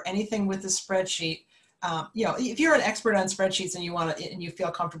or anything with the spreadsheet. If you're an expert on spreadsheets and you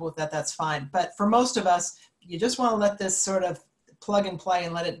feel comfortable with that, that's fine. But for most of us, you just want to let this sort of plug and play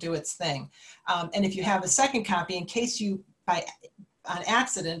and let it do its thing. And if you have a second copy, in case you by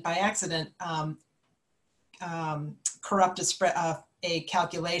accident corrupt a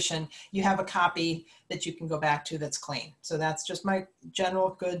calculation, you have a copy that you can go back to that's clean. So that's just my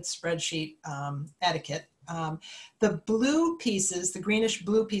general good spreadsheet etiquette. The blue pieces, the greenish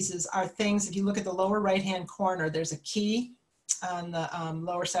blue pieces, are things, if you look at the lower right-hand corner, there's a key on the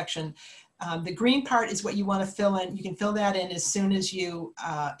lower section. The green part is what you want to fill in. You can fill that in as soon as you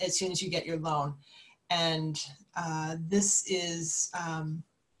get your loan. And this is,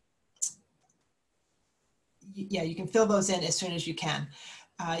 you can fill those in as soon as you can.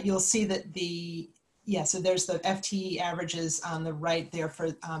 You'll see that so there's the FTE averages on the right there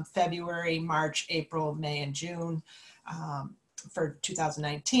for February, March, April, May, and June for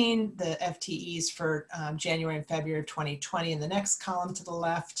 2019. The FTEs for January and February 2020 in the next column to the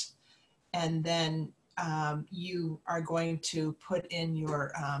left. And then you are going to put in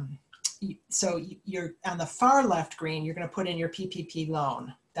your, so you're on the far left green, you're going to put in your PPP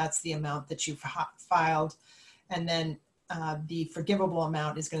loan. That's the amount that you've filed. And then the forgivable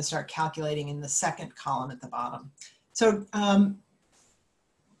amount is going to start calculating in the second column at the bottom. So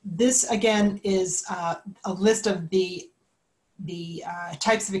this again is a list of the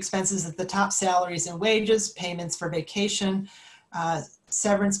types of expenses at the top: salaries and wages, payments for vacation,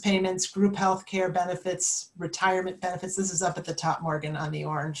 severance payments, group health care benefits, retirement benefits. This is up at the top, Morgan, on the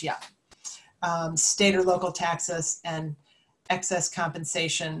orange, yeah. State or local taxes and excess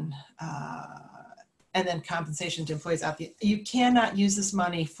compensation, and then compensation to employees out the. You cannot use this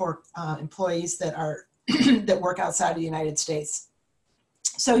money for employees that are that work outside of the United States.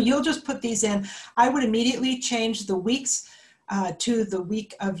 So you'll just put these in. I would immediately change the weeks to the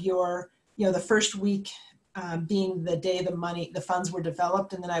week of your, the first week being the day the funds were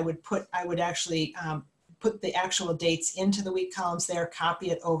developed, and then I would actually put the actual dates into the week columns there,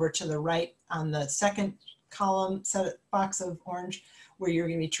 copy it over to the right on the second column, box of orange, where you're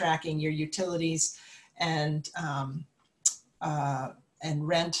going to be tracking your utilities and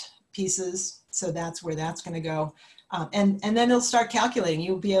rent pieces. So that's where that's going to go. And then it'll start calculating.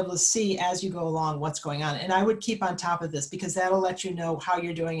 You'll be able to see as you go along what's going on. And I would keep on top of this, because that'll let you know how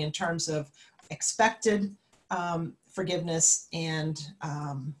you're doing in terms of expected forgiveness, and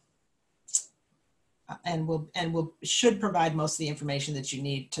should provide most of the information that you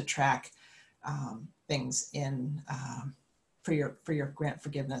need to track things in for your grant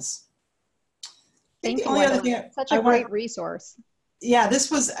forgiveness. Thank you, Wendelyn. Such a great resource. Yeah,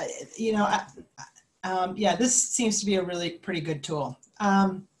 this was, yeah, this seems to be a really pretty good tool.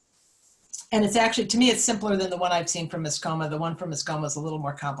 And it's actually, to me, it's simpler than the one I've seen from Muskoma. The one from Muskoma is a little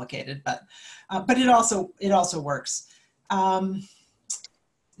more complicated, but it also works.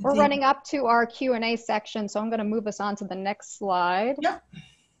 We're running up to our Q&A section, so I'm going to move us on to the next slide. Yep.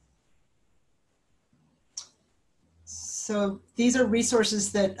 So these are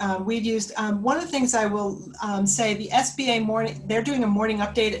resources that we've used. One of the things I will say, the SBA morning, they're doing a morning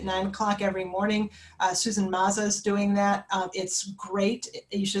update at 9 o'clock every morning. Susan Mazza is doing that. It's great.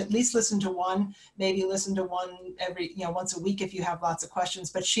 You should at least listen to one, maybe listen to one every, once a week if you have lots of questions,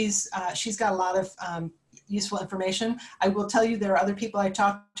 but she's got a lot of useful information. I will tell you there are other people I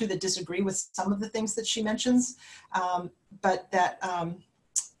talk to that disagree with some of the things that she mentions, but that,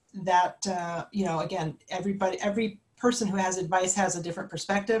 again, every person who has advice has a different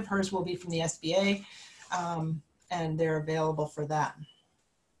perspective. Hers will be from the SBA, and they're available for that.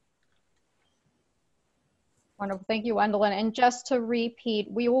 Wonderful. Thank you, Wendelyn. And just to repeat,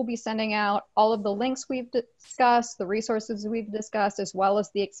 we will be sending out all of the links we've discussed, the resources we've discussed, as well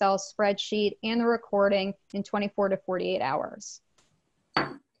as the Excel spreadsheet and the recording in 24 to 48 hours.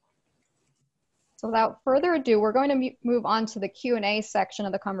 So without further ado, we're going to move on to the Q&A section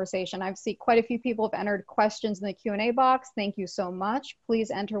of the conversation. I've seen quite a few people have entered questions in the Q&A box. Thank you so much.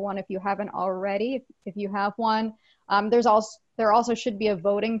 Please enter one if you haven't already. If you have one, there also should be a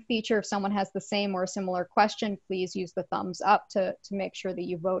voting feature. If someone has the same or similar question, please use the thumbs up to make sure that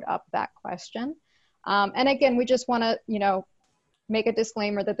you vote up that question. And again, we just want to, make a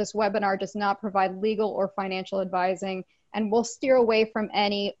disclaimer that this webinar does not provide legal or financial advising, and we'll steer away from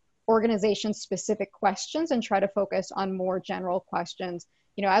any organization-specific questions and try to focus on more general questions.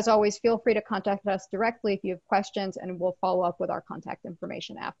 As always, feel free to contact us directly if you have questions, and we'll follow up with our contact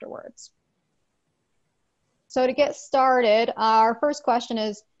information afterwards. So to get started, our first question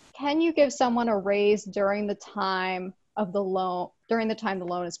is, can you give someone a raise during the time of the loan, during the time the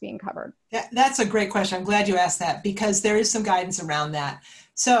loan is being covered? That's a great question. I'm glad you asked that, because there is some guidance around that.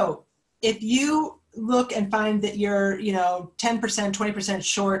 So if you look and find that you're, 10%, 20%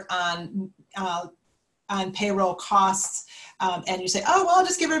 short on payroll costs, and you say, oh, well, I'll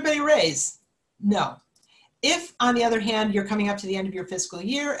just give everybody a raise. No. If, on the other hand, you're coming up to the end of your fiscal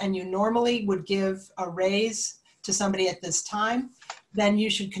year and you normally would give a raise to somebody at this time, then you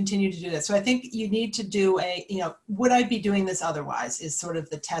should continue to do that. So I think you need to do would I be doing this otherwise, is sort of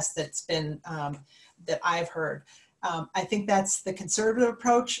the test that's been, that I've heard. I think that's the conservative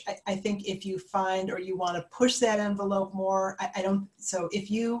approach. I think if you find, or you want to push that envelope more, so if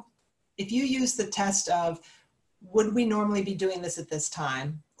you use the test of, would we normally be doing this at this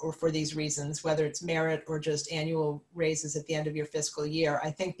time, or for these reasons, whether it's merit or just annual raises at the end of your fiscal year, I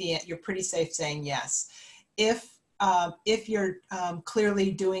think you're pretty safe saying yes. If you're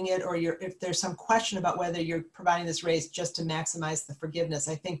clearly doing it, or if there's some question about whether you're providing this raise just to maximize the forgiveness,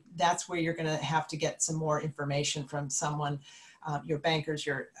 I think that's where you're going to have to get some more information from someone, your bankers,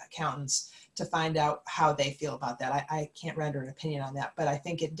 your accountants, to find out how they feel about that. I can't render an opinion on that, but I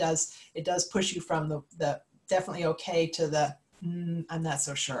think it does push you from the definitely okay to the I'm not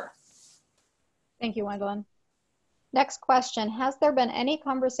so sure. Thank you, Wendelyn. Next question, has there been any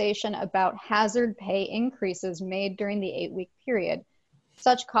conversation about hazard pay increases made during the 8-week period?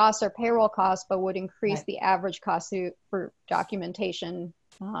 Such costs are payroll costs, but would increase Right. the average cost for documentation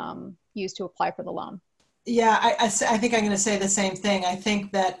used to apply for the loan. Yeah, I think I'm going to say the same thing. I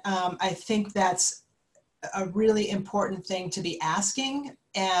think that's a really important thing to be asking,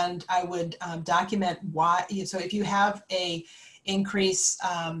 and I would document why. So if you have a increase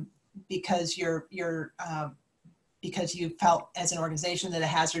because because you felt as an organization that a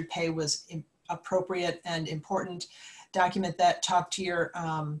hazard pay was appropriate and important, document that. Talk to your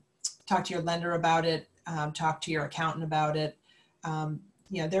lender about it. Talk to your accountant about it.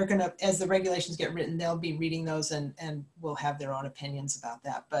 They're gonna, as the regulations get written, they'll be reading those and will have their own opinions about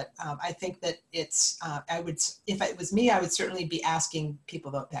that. But I think that it's, if it was me, I would certainly be asking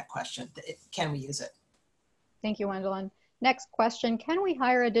people that question. Can we use it? Thank you, Wendelyn. Next question, can we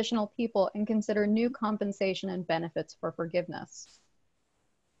hire additional people and consider new compensation and benefits for forgiveness?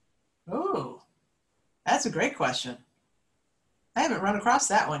 Oh, that's a great question. I haven't run across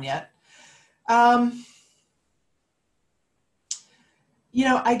that one yet. I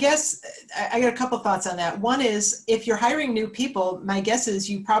guess I got a couple thoughts on that. One is, if you're hiring new people, my guess is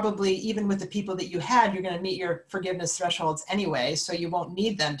you probably, even with the people that you had, you're going to meet your forgiveness thresholds anyway, so you won't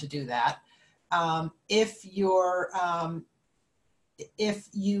need them to do that. If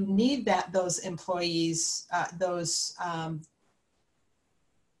you need those employees,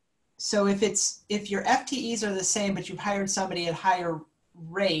 so if your FTEs are the same, but you've hired somebody at higher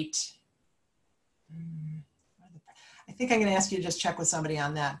rate, I think I'm going to ask you to just check with somebody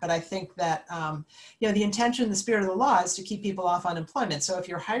on that. But I think that, the intention, the spirit of the law is to keep people off unemployment. So if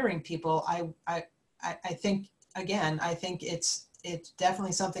you're hiring people, I think, again, I think it's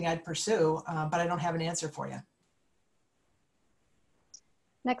definitely something I'd pursue, but I don't have an answer for you.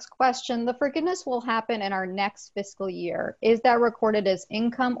 Next question. The forgiveness will happen in our next fiscal year. Is that recorded as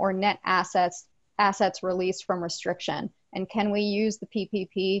income or net assets released from restriction? And can we use the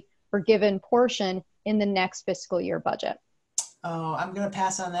PPP forgiven portion in the next fiscal year budget? Oh, I'm going to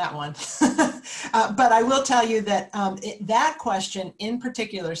pass on that one. But I will tell you that that question in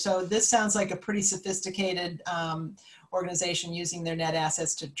particular, so this sounds like a pretty sophisticated organization using their net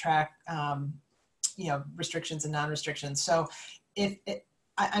assets to track restrictions and non-restrictions. So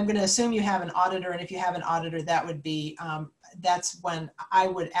I'm going to assume you have an auditor, and if you have an auditor, that would be, that's when I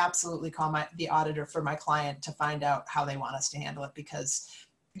would absolutely call the auditor for my client to find out how they want us to handle it, because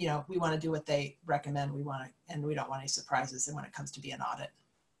we want to do what they recommend. And we don't want any surprises when it comes to be an audit.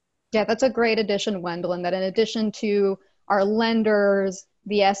 Yeah, that's a great addition, Wendelyn, that in addition to our lenders,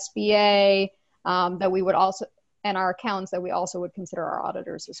 the SBA, that we would also, and our accountants, that we also would consider our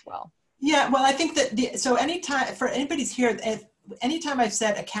auditors as well. Yeah, well, I think that so anytime, for anybody's here, anytime I've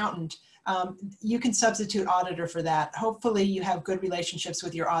said accountant, you can substitute auditor for that. Hopefully you have good relationships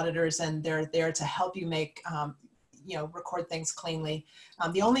with your auditors and they're there to help you make, record things cleanly.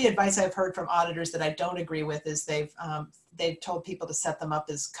 The only advice I've heard from auditors that I don't agree with is they've told people to set them up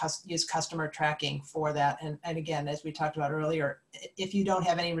as use customer tracking for that. And again, as we talked about earlier, if you don't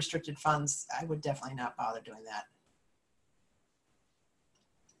have any restricted funds, I would definitely not bother doing that.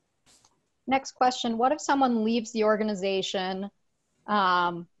 Next question. What if someone leaves the organization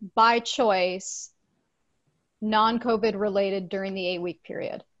by choice, non-COVID related during the 8-week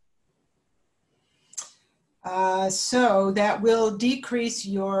period? So that will decrease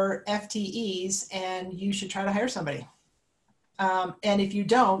your FTEs and you should try to hire somebody. And if you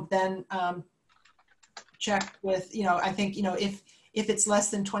don't, then check with, I think, if it's less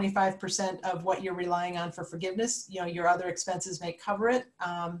than 25% of what you're relying on for forgiveness, your other expenses may cover it.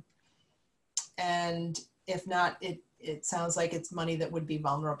 And if not, it sounds like it's money that would be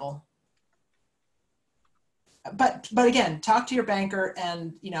vulnerable. But again, talk to your banker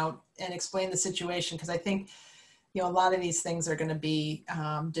and, and explain the situation, because I think, a lot of these things are going to be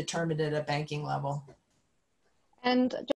determined at a banking level. And